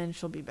oats, and then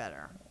she'll be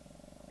better.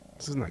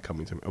 This is not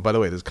Coming to America. Oh, by the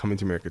way, there's Coming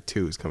to America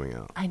 2 is coming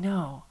out. I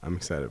know. I'm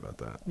excited about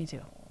that. Me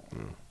too.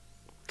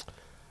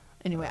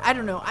 Anyway, I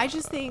don't know. I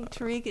just think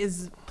Tariq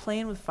is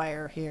playing with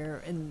fire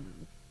here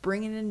and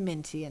bringing in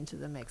Minty into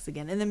the mix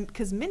again. And then,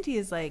 because Minty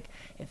is like,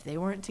 if they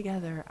weren't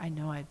together, I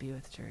know I'd be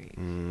with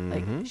Tariq.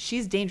 Like,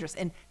 she's dangerous.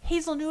 And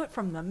Hazel knew it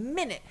from the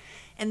minute.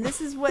 And this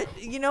is what,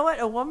 you know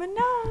what? A woman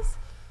knows.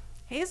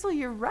 Hazel,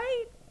 you're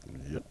right.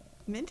 Yep.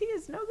 Minty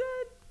is no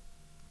good.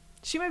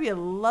 She might be a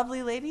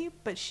lovely lady,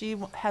 but she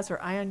has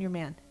her eye on your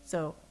man.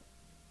 So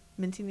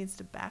Minty needs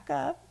to back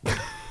up.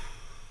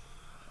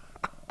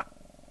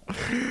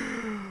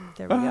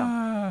 There we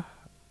go.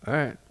 All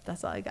right.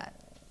 That's all I got.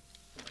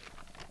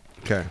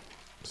 Okay.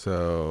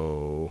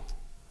 So,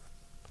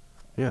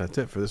 yeah, that's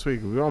it for this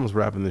week. We're almost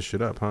wrapping this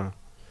shit up, huh?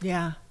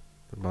 Yeah.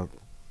 About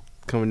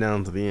coming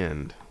down to the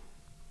end.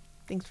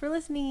 Thanks for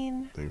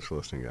listening. Thanks for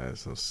listening,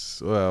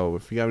 guys. Well,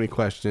 if you got any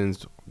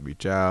questions,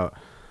 reach out,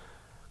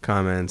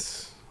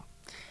 comments.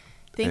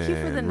 Thank you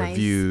for the and nice.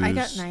 reviews. I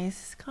got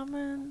nice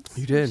comments.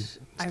 You did. which It's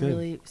I good.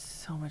 really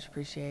so much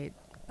appreciate.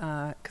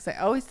 Because I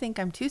always think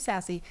I'm too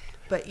sassy,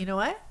 but you know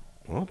what?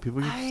 Well, people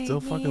are I still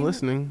fucking mean,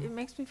 listening. It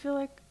makes me feel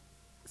like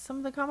some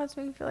of the comments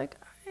make me feel like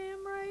I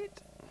am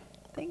right.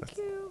 Thank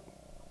you.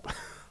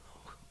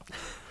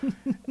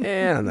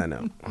 And on that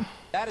note,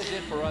 That is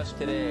it for us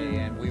today,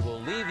 and we will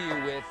leave you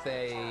with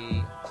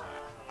a...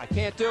 I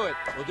can't do it.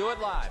 We'll do it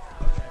live.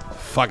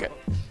 fuck it.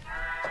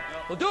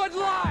 We'll do it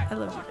live. I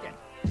love you.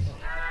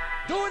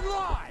 Do it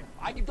live.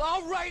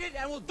 I'll write it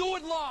and we'll do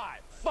it live.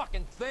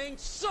 Fucking thing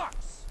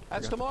sucks.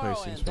 That's Forgot to tomorrow,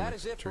 play and Scenes that from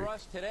is the it for Street.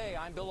 us today.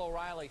 I'm Bill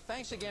O'Reilly.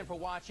 Thanks again for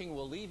watching.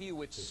 We'll leave you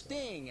with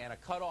Sting and a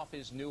cut off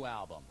his new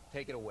album.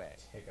 Take it away.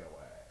 Take it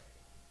away.